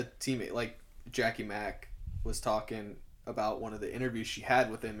he's a teammate. Like Jackie Mack was talking about one of the interviews she had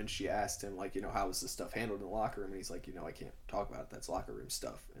with him, and she asked him like, how was this stuff handled in the locker room? And he's like, I can't talk about it. That's locker room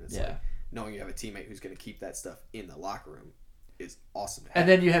stuff. And it's like knowing you have a teammate who's going to keep that stuff in the locker room is awesome. And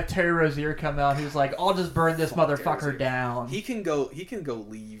then you have Terry Rozier come out who's like, I'll just burn this motherfucker down. He can go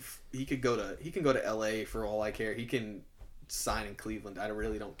leave. He can go to LA for all I care. He can sign in Cleveland. I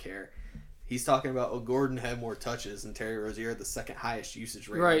really don't care. He's talking about Gordon had more touches and Terry Rozier had the second highest usage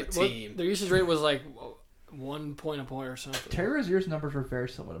rate on the team. Their usage rate was like 1 point a point or something. Terry Rozier's numbers were very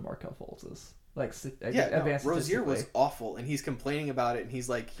similar to Markelle Fultz's. Rozier was awful, and he's complaining about it, and he's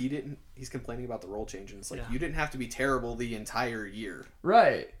like, he's complaining about the role change, and it's like, you didn't have to be terrible the entire year.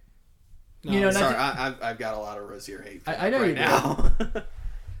 Right. No, sorry, I've got a lot of Rozier hate I know right you now.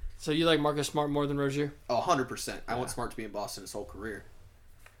 So you like Marcus Smart more than Rozier? Oh, 100%. I want Smart to be in Boston his whole career.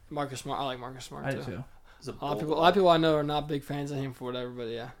 Marcus Smart, I like Marcus Smart too. I do too. A lot of people I know are not big fans of him for whatever, but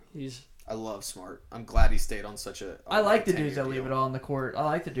yeah, I love Smart. I'm glad he stayed on such a. I like the dudes that leave it all on the court. I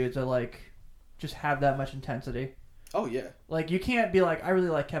like the dudes that like just have that much intensity. Oh yeah. Like you can't be like, I really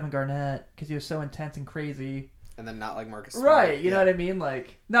like Kevin Garnett because he was so intense and crazy. And then not like Marcus Smart. Right, you know what I mean?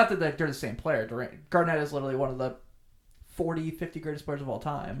 Like, not that they're the same player. Garnett is literally one of the 40, 50 greatest players of all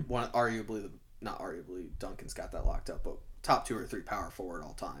time. Not arguably, Duncan's got that locked up, but top 2 or 3 power forward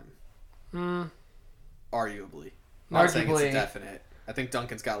all time. Arguably. Not saying it's a definite. I think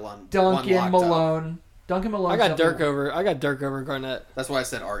Duncan's got one locked Malone. up. Duncan Malone. I got Dirk over Garnett. That's why I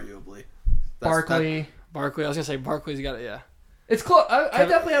said arguably. Barkley. I was gonna say Barkley's got it. Yeah. It's close. I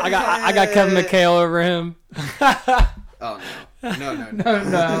definitely have. I got Kevin McHale over him. Oh no.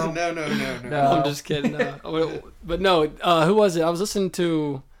 No. I'm just kidding. No. But no, who was it? I was listening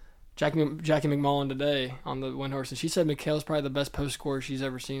to Jackie McMullen today on the Windhorse, and she said McHale's probably the best post scorer she's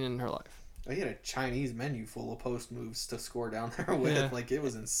ever seen in her life. He had a Chinese menu full of post moves to score down there with. Yeah. Like, it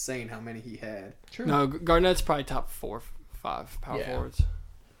was insane how many he had. True. No, Garnett's probably top 4, 5 power forwards.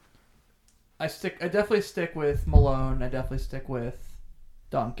 I definitely stick with Malone. I definitely stick with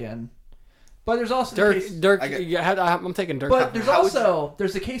Duncan. But there's also the case, Dirk. I'm taking Dirk. but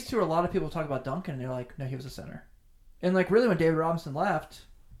there's the case too where a lot of people talk about Duncan and they're like, no, he was a center. And like really when David Robinson left,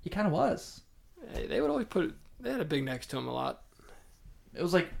 he kind of was. They would always they had a big next to him a lot. It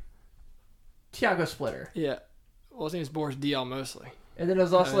was like Thiago Splitter. Yeah. Well, his name's Boris Diaw mostly. And then it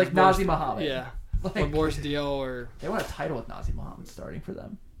was also like Nazi Muhammad. Yeah. Like, Or Boris Diaw or... They won a title with Nazi Muhammad starting for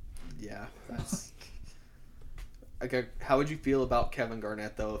them. Yeah, that's... Okay, how would you feel about Kevin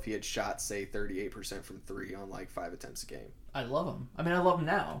Garnett, though, if he had shot, say, 38% from 3 on, like, 5 attempts a game? I love him. I mean, I love him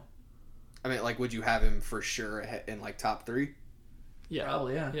now. I mean, like, would you have him for sure in, like, top 3? Yeah.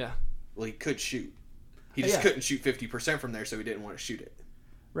 Probably, yeah. Yeah. Well, he could shoot. He just couldn't shoot 50% from there, so he didn't want to shoot it.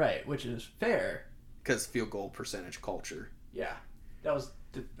 Right, which is fair. Because field goal percentage culture. Yeah. That was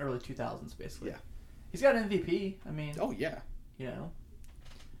the early 2000s, basically. Yeah. He's got an MVP. I mean... Oh, yeah. You know?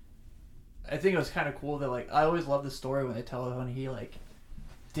 I think it was kind of cool that, like, I always love the story when they tell when he, like,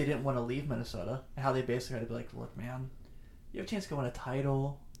 didn't want to leave Minnesota. And how they basically had to be like, look, man, you have a chance to go win a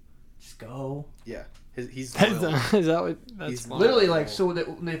title. Just go. Yeah. He's Is that what... That's He's fine. Literally, like, so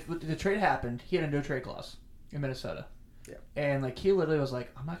when the trade happened, he had a no-trade clause in Minnesota. Yeah. And, like, he literally was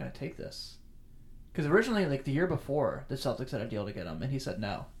like, I'm not going to take this. Because originally, like, the year before, the Celtics had a deal to get him, and he said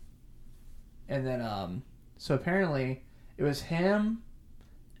no. And then, so apparently, it was him,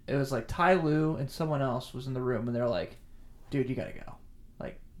 it was, like, Ty Lue, and someone else was in the room, and they're like, dude, you got to go.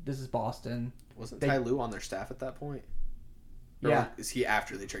 Like, this is Boston. Wasn't Ty Lue on their staff at that point? Or Yeah. is he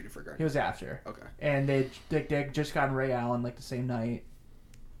after they traded for Garnett? He was after. Okay. And they just gotten Ray Allen, like, the same night.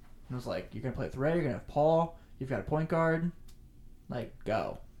 And it was like, you're going to play with Ray, you're going to have Paul, you've got a point guard. Like,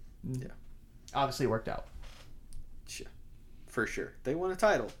 go. Yeah. Obviously, it worked out. Sure. For sure. They won a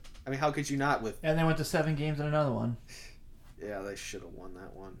title. I mean, how could you not with... And they went to 7 games in another one. Yeah, they should have won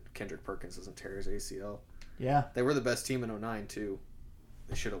that one. Kendrick Perkins doesn't tear his ACL. Yeah. They were the best team in 2009, too.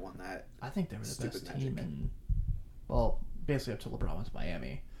 They should have won that. I think they were the Stupid best team Magic. in... Well, basically up to LeBron went to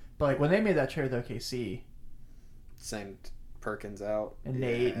Miami. But, like, when they made that trade with OKC... Send Perkins out. And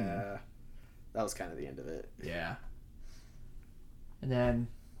Nate and- That was kind of the end of it. Yeah. And then...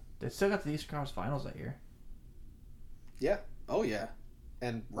 They still got to the Eastern Conference Finals that year. Yeah. Oh, yeah.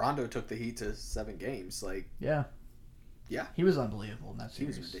 And Rondo took the Heat to 7 games. Like, Yeah. yeah. He was unbelievable in that He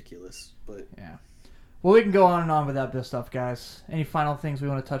series. was ridiculous. But Yeah. Well, we can go on and on with that stuff, guys. Any final things we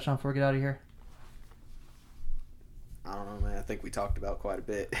want to touch on before we get out of here? I don't know, man. I think we talked about quite a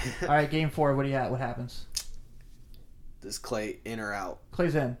bit. All right, Game 4. What do you at? What happens? Does Clay in or out?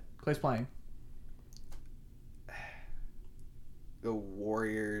 Clay's in. Clay's playing. Go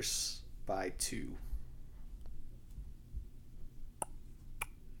Warriors by 2.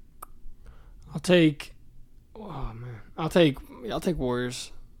 I'll take... Oh, man. I'll take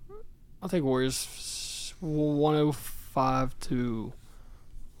Warriors. I'll take Warriors 105 to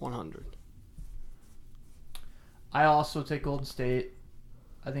 100. I also take Golden State.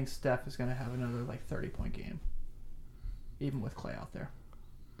 I think Steph is going to have another, 30-point game. Even with Clay out there.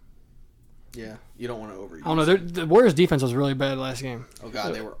 Yeah. You don't want to overuse I don't know. The Warriors' defense was really bad last game. Oh,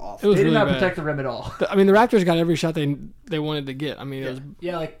 God. They were It awful. was They did really not bad. protect the rim at all. I mean, the Raptors got every shot they wanted to get. I mean, it was...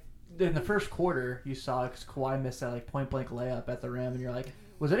 Yeah, in the first quarter, you saw because Kawhi missed that point-blank layup at the rim, and you're like,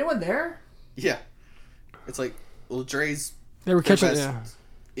 was anyone there? Yeah. It's like, well, Dre's They were their catching... best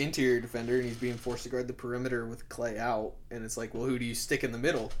Yeah. interior defender, and he's being forced to guard the perimeter with Clay out. And it's like, well, who do you stick in the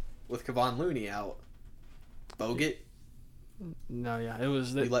middle with Kevon Looney out? Bogut? No, yeah. It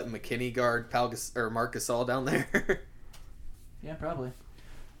was... You let McKinney guard Marc Gasol down there? Yeah, probably.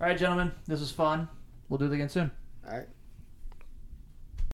 All right, gentlemen, this was fun. We'll do it again soon. All right.